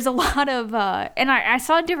yeah, there's a lot of and I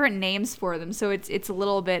saw different names for them, so it's a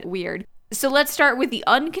little bit weird. So let's start with the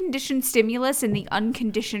unconditioned stimulus and the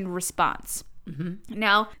unconditioned response.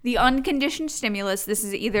 Now, the unconditioned stimulus, this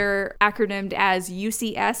is either acronymed as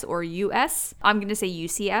UCS or US. I'm going to say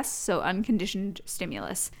UCS, so unconditioned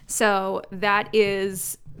stimulus. So that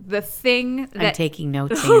is the thing that... I'm taking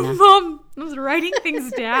notes, Anna. Mom, I was writing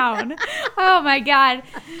things down. Oh my God.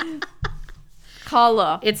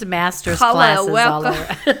 Hello. It's master's classes all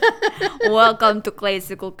over. Welcome to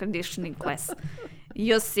classical conditioning class.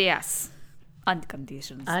 UCS.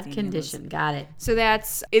 Unconditioned. Unconditioned. Got it. So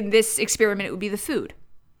that's, in this experiment, it would be the food.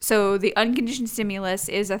 So the unconditioned stimulus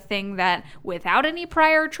is a thing that, without any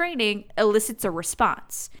prior training, elicits a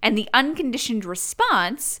response. And the unconditioned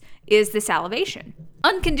response is the salivation.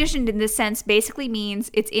 Unconditioned in this sense basically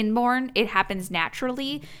means it's inborn, it happens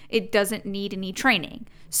naturally, it doesn't need any training.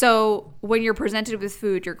 So when you're presented with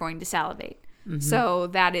food, you're going to salivate. So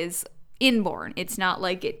that is inborn. It's not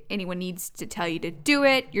like anyone needs to tell you to do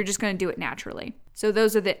it. You're just going to do it naturally. So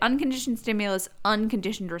those are the unconditioned stimulus,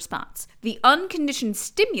 unconditioned response. The unconditioned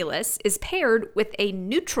stimulus is paired with a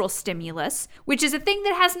neutral stimulus, which is a thing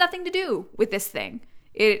that has nothing to do with this thing.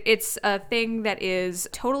 It's a thing that is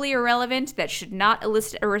totally irrelevant, that should not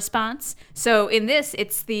elicit a response. So in this,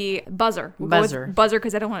 it's the buzzer. Buzzer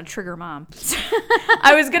because I don't want to trigger Mom.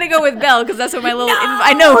 I was going to go with bell because that's what my little,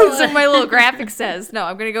 I know that's what my little graphic says. No,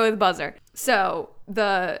 I'm going to go with buzzer. So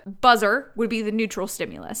the buzzer would be the neutral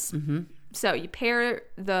stimulus. So you pair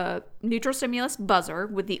the neutral stimulus buzzer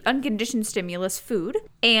with the unconditioned stimulus food,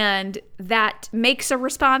 and that makes a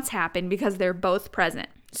response happen because they're both present.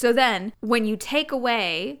 So then, when you take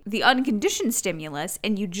away the unconditioned stimulus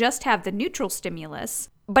and you just have the neutral stimulus,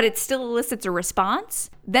 but it still elicits a response,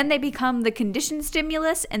 then they become the conditioned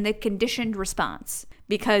stimulus and the conditioned response,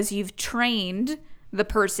 because you've trained the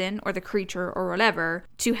person or the creature or whatever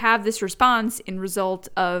to have this response in result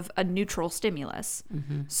of a neutral stimulus.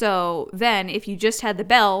 So then, if you just had the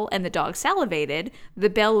bell and the dog salivated, the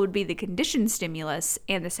bell would be the conditioned stimulus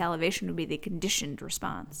and the salivation would be the conditioned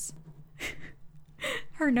response.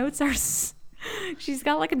 Her notes are... She's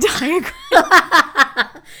got like a diagram.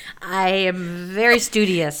 I am very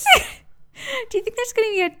studious. Do you think there's going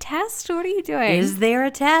to be a test? What are you doing? Is there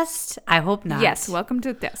a test? I hope not. Yes, welcome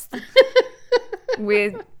to the test.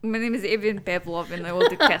 My name is Ivan Pavlov, and I will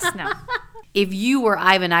do test now. If you were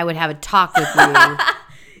Ivan, I would have a talk with you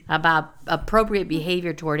about appropriate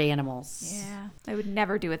behavior toward animals. Yeah, I would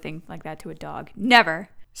never do a thing like that to a dog. Never.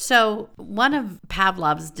 So one of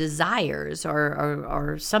Pavlov's desires,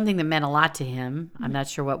 or something that meant a lot to him, I'm not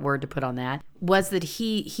sure what word to put on that, was that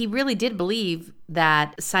he really did believe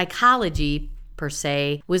that psychology per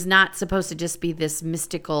se was not supposed to just be this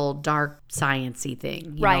mystical, dark, science-y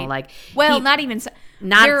thing. You right. know, like not even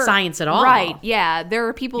science at all. Right. Yeah. There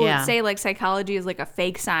are people Yeah. that say like psychology is like a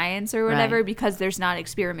fake science or whatever because there's not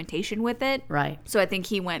experimentation with it. Right. So I think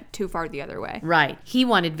he went too far the other way. Right. He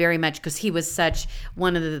wanted very much, because he was such,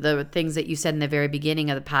 one of the things that you said in the very beginning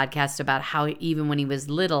of the podcast about how even when he was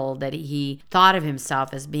little that he thought of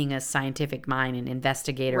himself as being a scientific mind, an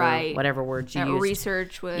investigator, Right. or whatever words you use.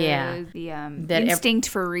 Research with the That instinct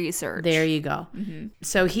for research. There you go. Mm-hmm.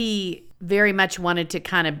 So he very much wanted to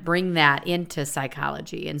kind of bring that into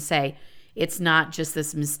psychology and say, it's not just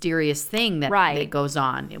this mysterious thing that goes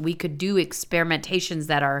on. We could do experimentations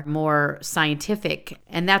that are more scientific.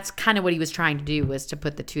 And that's kind of what he was trying to do, was to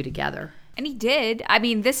put the two together. And he did. I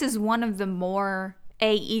mean, this is one of the more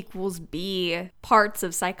A equals B parts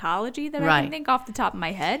of psychology that I can think off the top of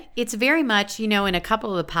my head. It's very much, in a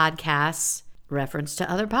couple of the podcasts, reference to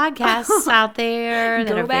other podcasts out there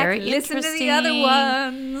that Go are back, very listen interesting. to the other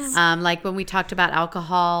ones. Like when we talked about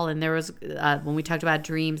alcohol, and there was when we talked about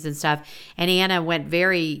dreams and stuff, and Anna went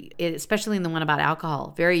very, especially in the one about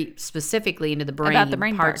alcohol, very specifically into the brain, about the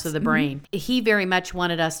brain parts of the brain. He very much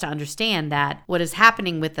wanted us to understand that what is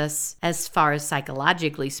happening with us, as far as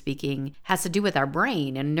psychologically speaking, has to do with our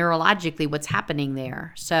brain and neurologically what's happening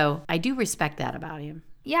there. So I do respect that about him.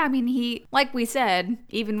 Yeah, I mean, he, like we said,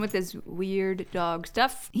 even with his weird dog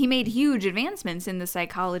stuff, he made huge advancements in the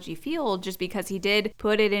psychology field just because he did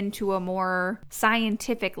put it into a more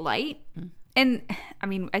scientific light. And, I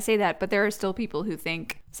mean, I say that, but there are still people who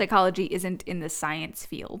think psychology isn't in the science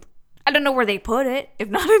field. I don't know where they put it, if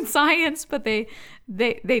not in science, but they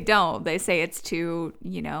don't. They say it's too,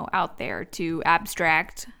 out there, too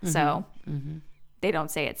abstract. Mm-hmm. So they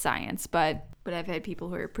don't say it's science, but I've had people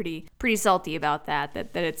who are pretty salty about that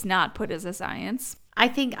it's not put as a science. I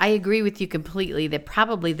think I agree with you completely that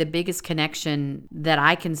probably the biggest connection that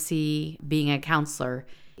I can see being a counselor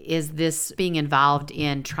is this being involved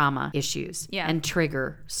in trauma issues and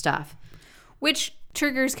trigger stuff. Which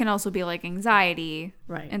triggers can also be like anxiety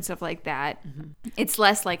and stuff like that. Mm-hmm. It's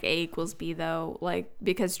less like A equals B though, like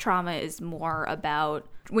because trauma is more about,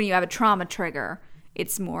 when you have a trauma trigger,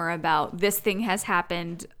 it's more about this thing has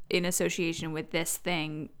happened in association with this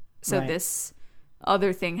thing, so this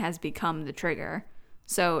other thing has become the trigger.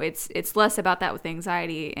 So it's less about that with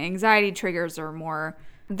anxiety. Anxiety triggers are more,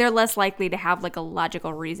 they're less likely to have like a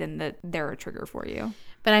logical reason that they're a trigger for you.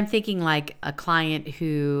 But I'm thinking like a client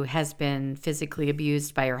who has been physically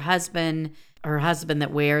abused by her husband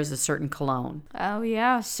that wears a certain cologne. Oh,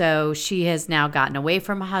 yeah. So she has now gotten away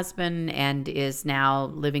from a husband and is now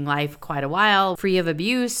living life quite a while, free of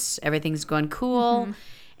abuse. Everything's going cool. Mm-hmm.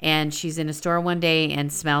 And she's in a store one day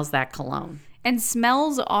and smells that cologne. And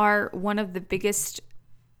smells are one of the biggest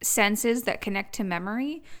senses that connect to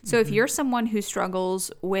memory. So if you're someone who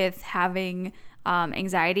struggles with having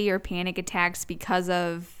anxiety or panic attacks because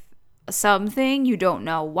of something, you don't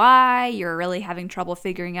know why, you're really having trouble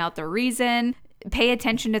figuring out the reason, pay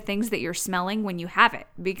attention to things that you're smelling when you have it,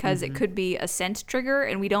 because it could be a scent trigger,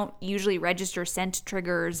 and we don't usually register scent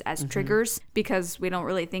triggers as triggers because we don't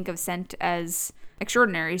really think of scent as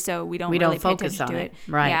extraordinary, so we don't really pay attention to it.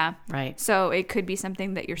 Right. Yeah. Right. So it could be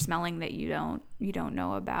something that you're smelling that you don't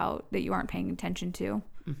know about, that you aren't paying attention to.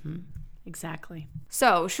 Mm-hmm. Exactly.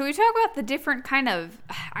 So should we talk about the different kind of,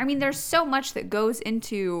 I mean, there's so much that goes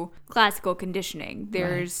into classical conditioning.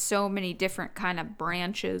 There's so many different kind of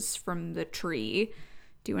branches from the tree.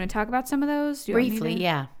 Do you want to talk about some of those? Briefly,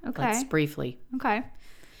 yeah. Okay. Let's briefly. Okay.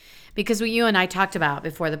 Because what you and I talked about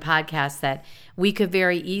before the podcast, that we could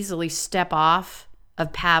very easily step off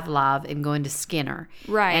of Pavlov and go into Skinner.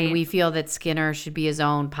 Right. And we feel that Skinner should be his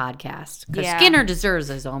own podcast. Because Skinner deserves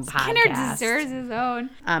his own podcast. Skinner deserves his own.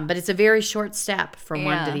 But it's a very short step from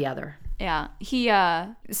one to the other. Yeah.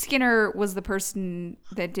 Skinner was the person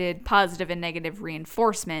that did positive and negative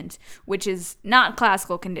reinforcement, which is not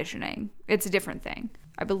classical conditioning. It's a different thing.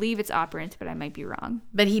 I believe it's operant, but I might be wrong.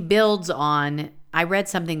 But he builds on, I read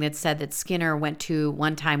something that said that Skinner went to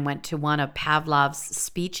one of Pavlov's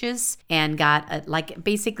speeches and got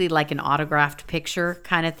basically like an autographed picture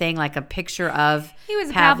kind of thing, like a picture of He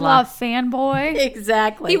was a Pavlov fanboy.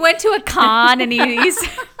 Exactly. He went to a con and he's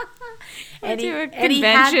and to a and convention he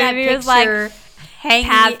had that and he was picture like,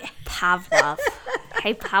 hanging. Pavlov.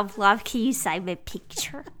 Hey, Pavlov, can you sign my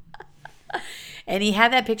picture? And he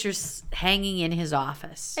had that picture hanging in his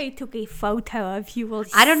office. I took a photo of you.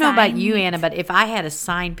 I don't know about you, Anna, but if I had a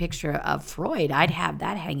signed picture of Freud, I'd have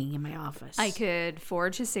that hanging in my office. I could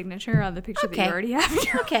forge his signature on the picture that you already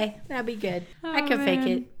have. Okay, that'd be good. I could fake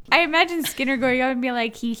it. I imagine Skinner going up and be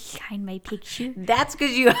like, Can you sign my picture? That's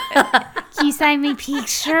because you. Can you sign my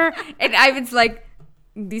picture? and Ivan's like,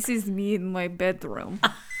 this is me in my bedroom.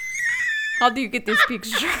 How do you get this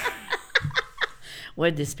picture?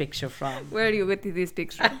 Where'd this picture from? Where do you get this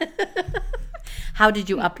picture? How did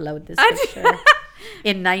you upload this picture?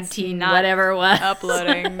 In 19 not whatever it was.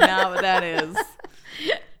 Uploading, not what that is.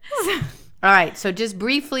 All right, so just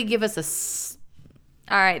briefly give us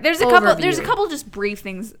All right, there's a couple. Overview. There's a couple just brief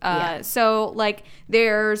things. Yeah. So like,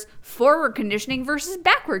 there's forward conditioning versus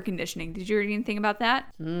backward conditioning. Did you read anything about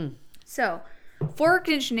that? So, forward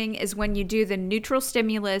conditioning is when you do the neutral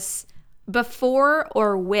stimulus before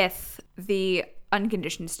or with the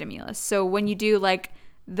unconditioned stimulus. So when you do like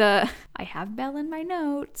I have Bell in my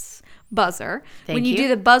notes, buzzer. When you do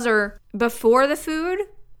the buzzer before the food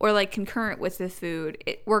or like concurrent with the food,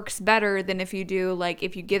 it works better than if you do like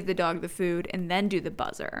if you give the dog the food and then do the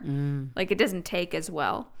buzzer. Like it doesn't take as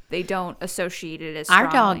well. They don't associate it as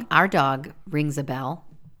strongly. Our dog rings a bell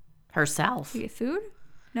herself To get food?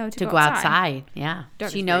 No, to go outside. Yeah.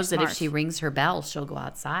 Dog She is knows very that if smart. she rings her bell, she'll go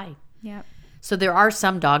outside. Yeah. So there are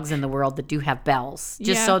some dogs in the world that do have bells,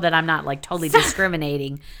 just Yeah. so that I'm not like totally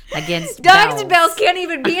discriminating against Dogs and bells can't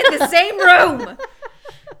even be in the same room.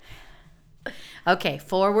 Okay,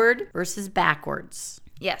 forward versus backwards.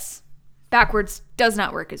 Yes. Backwards does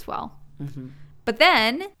not work as well. But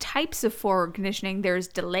then, types of forward conditioning, there's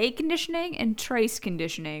delay conditioning and trace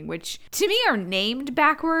conditioning, which to me are named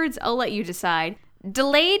backwards. I'll let you decide.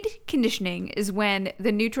 Delayed conditioning is when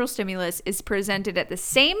the neutral stimulus is presented at the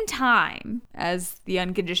same time as the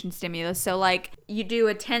unconditioned stimulus. So, like, you do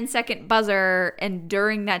a 10-second buzzer, and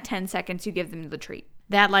during that 10 seconds, you give them the treat.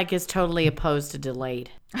 That like is totally opposed to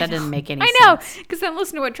delayed. That doesn't make any I sense. know, because then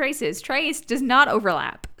listen to what trace is. Trace does not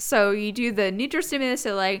overlap. So you do the neutral stimulus,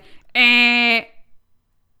 so like, and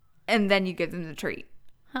then you give them the treat.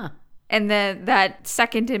 Huh. And then that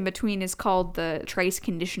second in between is called the trace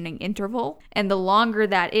conditioning interval. And the longer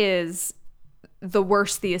that is, the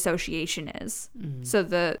worse the association is. So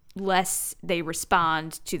the less they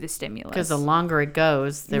respond to the stimulus. Because the longer it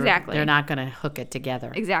goes, Exactly. they're not going to hook it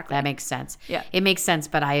together. Exactly. That makes sense. Yeah. It makes sense,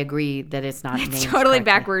 but I agree that it's not named It's totally correctly.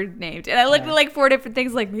 backward named. And I looked at like 4 different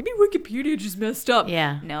things like, maybe Wikipedia just messed up.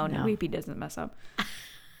 Yeah. No, No. Wikipedia doesn't mess up.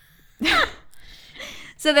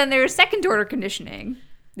 So then there's second order conditioning.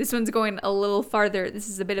 This one's going a little farther. This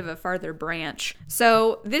is a bit of a farther branch.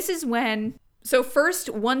 So this is when, so first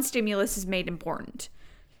one stimulus is made important.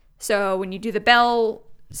 So when you do the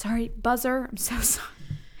buzzer, I'm so sorry.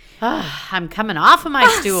 I'm coming off of my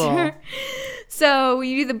stool. So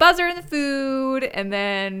you do the buzzer in the food, and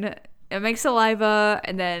then it makes saliva,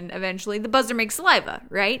 and then eventually the buzzer makes saliva,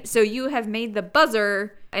 right? So you have made the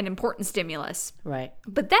buzzer an important stimulus. Right.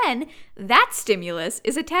 But then that stimulus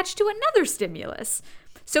is attached to another stimulus.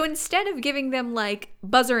 So instead of giving them like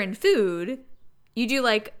buzzer and food, you do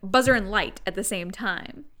like buzzer and light at the same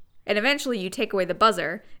time. And eventually you take away the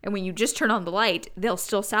buzzer, and when you just turn on the light, they'll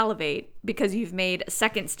still salivate because you've made a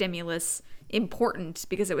second stimulus important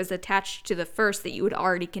because it was attached to the first that you had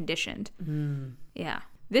already conditioned. Yeah.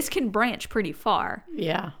 This can branch pretty far.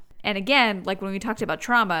 Yeah. And again, like when we talked about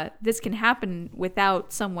trauma, this can happen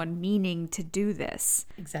without someone meaning to do this.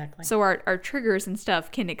 Exactly. So our triggers and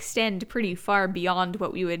stuff can extend pretty far beyond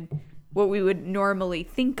what we would normally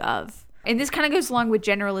think of. And this kind of goes along with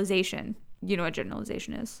generalization. You know what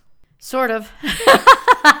generalization is? Sort of.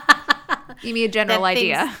 Give me a general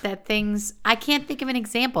idea. Things, I can't think of an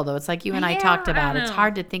example though. It's like you and I Yeah, talked I about. don't It's know.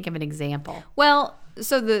 hard to think of an example. Well,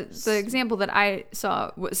 so the example that I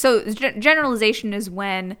saw, so generalization is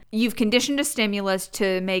when you've conditioned a stimulus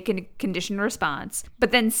to make a conditioned response,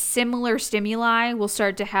 but then similar stimuli will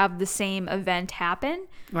start to have the same event happen.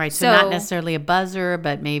 Right. So not necessarily a buzzer,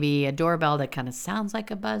 but maybe a doorbell that kind of sounds like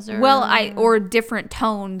a buzzer. Well, or different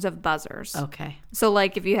tones of buzzers. Okay. So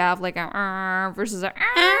like if you have like a versus a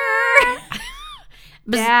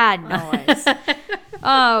bad noise.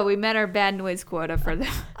 Oh, we met our bad noise quota for the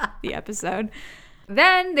episode.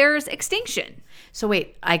 Then there's extinction. So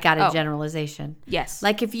wait, I got a generalization. Yes.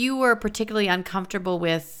 Like if you were particularly uncomfortable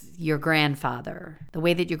with your grandfather, the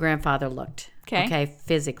way that your grandfather looked. Okay.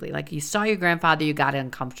 Physically. Like you saw your grandfather, you got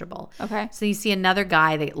uncomfortable. Okay. So you see another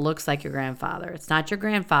guy that looks like your grandfather. It's not your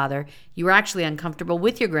grandfather. You were actually uncomfortable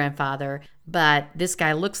with your grandfather, but this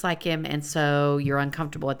guy looks like him, and so you're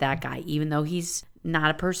uncomfortable with that guy, even though he's not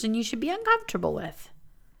a person you should be uncomfortable with.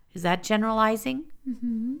 Is that generalizing?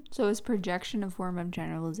 So is projection a form of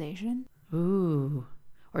generalization? Ooh.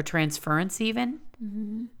 Or transference even?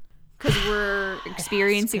 Because we're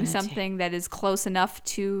experiencing gonna something that is close enough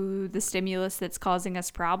to the stimulus that's causing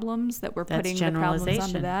us problems that we're That's putting the problems generalization.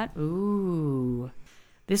 onto that. Ooh.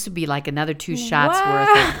 This would be like another 2 shots Whoa. worth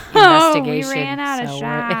of investigation. We ran out of So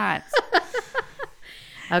shots.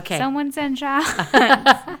 Okay. Someone send shots.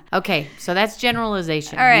 Okay. So that's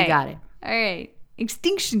generalization. All right. You got it. All right.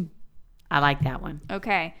 Extinction. I like that one.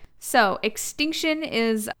 Okay. So, extinction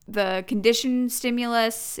is the conditioned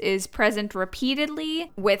stimulus is present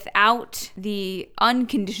repeatedly without the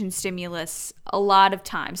unconditioned stimulus a lot of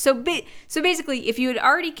times. So basically, if you had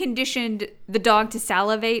already conditioned the dog to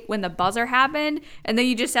salivate when the buzzer happened, and then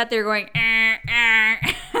you just sat there going,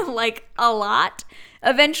 like a lot,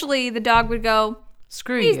 eventually the dog would go,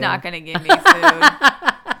 Screw he's you. not going to give me food.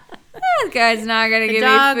 That guy's not going to give me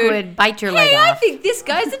Dog food. would bite your leg Hey, I off. think this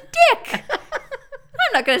guy's a dick.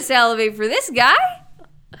 I'm not going to salivate for this guy.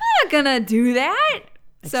 I'm not going to do that.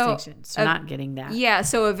 Extinction. So not getting that. Yeah,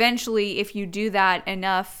 so eventually if you do that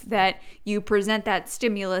enough that you present that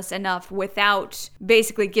stimulus enough without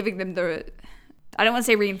basically giving them the, I don't want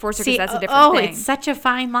to say reinforcer because that's a different thing. It's such a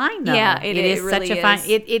fine line, though. Yeah, it is really such a fine. is.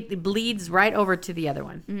 It bleeds right over to the other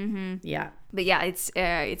one. Mm-hmm. Yeah. But yeah, it's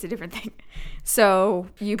a different thing. So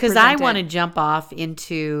you Because I present want to it- jump off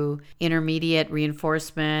into intermediate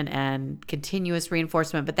reinforcement and continuous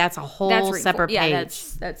reinforcement, but that's a whole separate page. Yeah,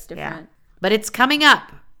 that's different. But it's coming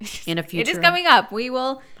up in a future. It is coming up. We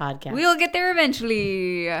will podcast. We will get there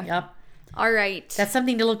eventually. Yep. All right. That's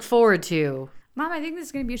something to look forward to. Mom, I think this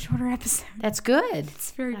is going to be a shorter episode. That's good.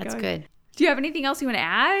 It's very That's good. good. Do you have anything else you want to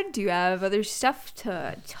add? Do you have other stuff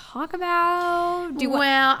to talk about?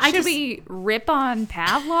 Should we rip on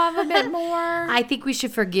Pavlov a bit more? I think we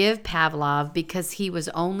should forgive Pavlov because he was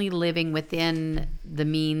only living within the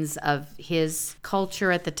means of his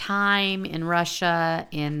culture at the time in Russia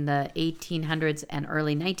in the 1800s and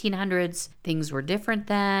early 1900s. Things were different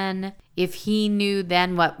then. If he knew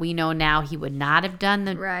then what we know now, he would not have done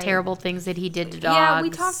the Right. terrible things that he did to dogs. Yeah, we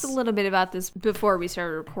talked a little bit about this before we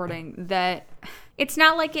started recording, that it's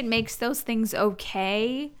not like it makes those things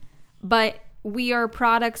okay, but we are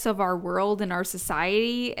products of our world and our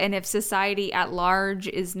society, and if society at large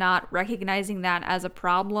is not recognizing that as a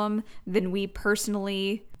problem, then we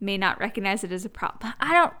personally may not recognize it as a problem.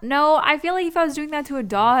 I don't know. I feel like if I was doing that to a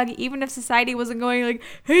dog, even if society wasn't going like,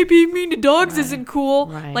 hey, being mean to dogs isn't cool,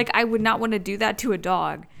 Right. like I would not want to do that to a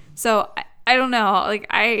dog. So I don't know. Like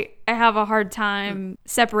I have a hard time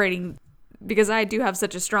separating because I do have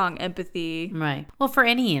such a strong empathy. Right. Well, for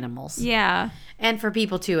any animals. Yeah. And for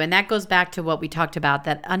people too. And that goes back to what we talked about,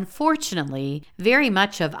 that unfortunately, very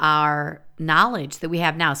much of our knowledge that we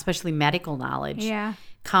have now, especially medical knowledge, Yeah.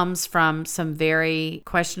 comes from some very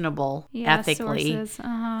questionable ethically sources.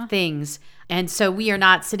 Uh-huh. things. And so we are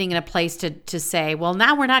not sitting in a place to say, well,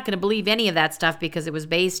 now we're not going to believe any of that stuff because it was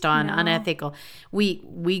based on unethical.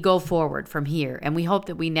 We go forward from here, and we hope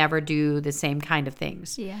that we never do the same kind of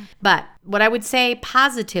things. Yeah. But what I would say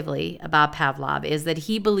positively about Pavlov is that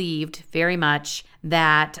he believed very much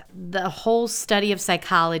that the whole study of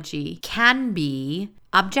psychology can be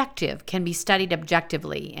objective, can be studied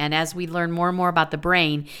objectively. And as we learn more and more about the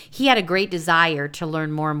brain, he had a great desire to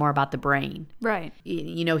learn more and more about the brain. Right.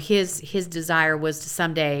 You know, his desire was to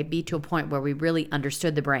someday be to a point where we really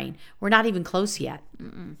understood the brain. We're not even close yet.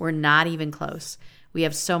 We're not even close. We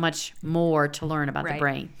have so much more to learn about the Right.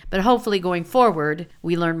 brain. But hopefully going forward,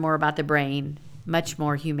 we learn more about the brain much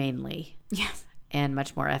more humanely Yes. and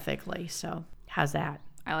much more ethically. So how's that?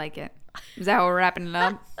 I like it. Is that how we're wrapping it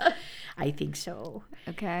up? I think so.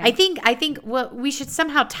 Okay. I think well, we should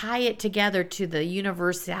somehow tie it together to the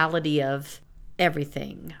universality of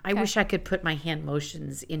everything. I wish I could put my hand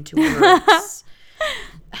motions into words.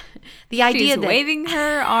 The idea She's that waving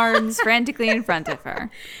her arms frantically in front of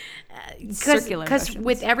her. Circular because motions.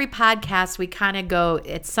 with every podcast we kind of go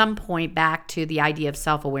at some point back to the idea of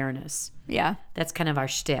self-awareness. Yeah. That's kind of our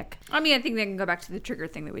shtick. I mean, I think they can go back to the trigger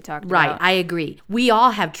thing that we talked Right, about. I agree. We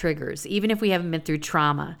all have triggers, even if we haven't been through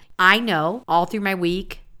trauma. I know all through my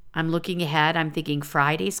week, I'm looking ahead. I'm thinking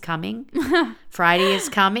Friday's coming. Friday is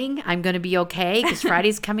coming. I'm going to be okay because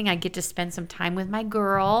Friday's coming. I get to spend some time with my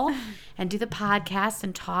girl and do the podcast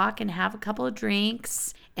and talk and have a couple of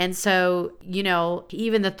drinks. And so, you know,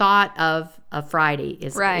 even the thought of a Friday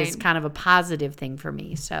is Right. kind of a positive thing for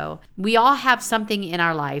me. So we all have something in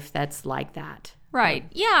our life that's like that. Right.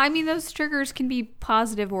 Yeah. I mean, those triggers can be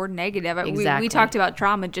positive or negative. Exactly. We talked about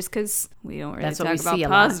trauma just because we don't really That's what talk we about see a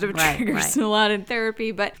lot. positive Right, triggers right. a lot in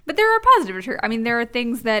therapy. But there are positive triggers. I mean, there are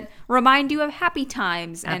things that remind you of happy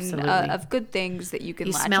times and Absolutely. of good things that you can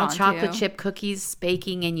You latch smell onto. chocolate chip cookies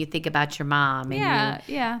baking and you think about your mom. And Yeah.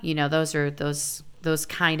 Yeah. You know, those are those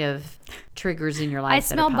kind of triggers in your life. I that are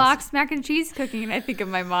smell positive. boxed mac and cheese cooking and I think of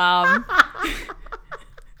my mom.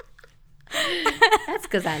 That's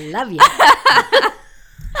because I love you.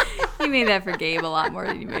 You made that for Gabe a lot more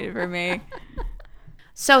than you made it for me.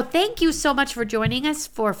 So thank you so much for joining us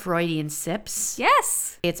for Freudian Sips.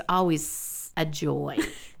 Yes. It's always a joy.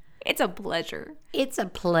 It's a pleasure. It's a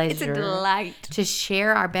pleasure. It's a delight. To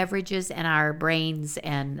share our beverages and our brains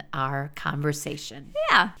and our conversation.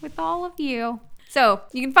 Yeah, with all of you. So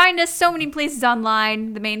you can find us so many places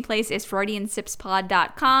online. The main place is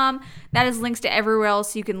FreudianSipsPod.com. That has links to everywhere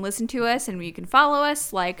else you can listen to us and you can follow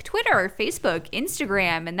us, like Twitter, Facebook,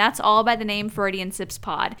 Instagram, and that's all by the name Freudian Sips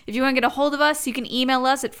Pod. If you want to get a hold of us, you can email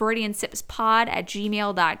us at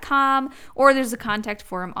FreudianSipsPod@gmail.com, or there's a contact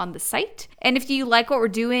form on the site. And if you like what we're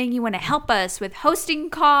doing, you want to help us with hosting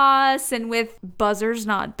costs and with buzzers,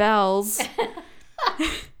 not bells.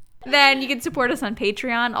 Then you can support us on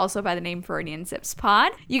Patreon, also by the name Freudian Sips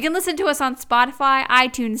Pod. You can listen to us on Spotify,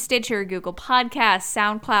 iTunes, Stitcher, Google Podcasts,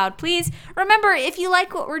 SoundCloud. Please remember, if you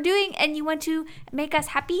like what we're doing and you want to make us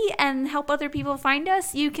happy and help other people find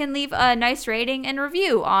us, you can leave a nice rating and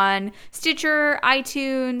review on Stitcher,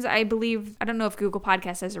 iTunes. I don't know if Google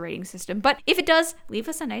Podcasts has a rating system, but if it does, leave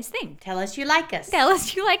us a nice thing. Tell us you like us. Tell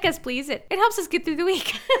us you like us, please. It helps us get through the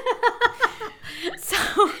week.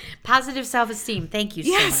 So positive self-esteem. Thank you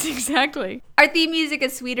so much. Yes, exactly. Our theme music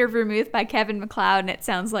is Sweeter Vermouth by Kevin MacLeod, and it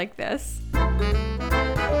sounds like this.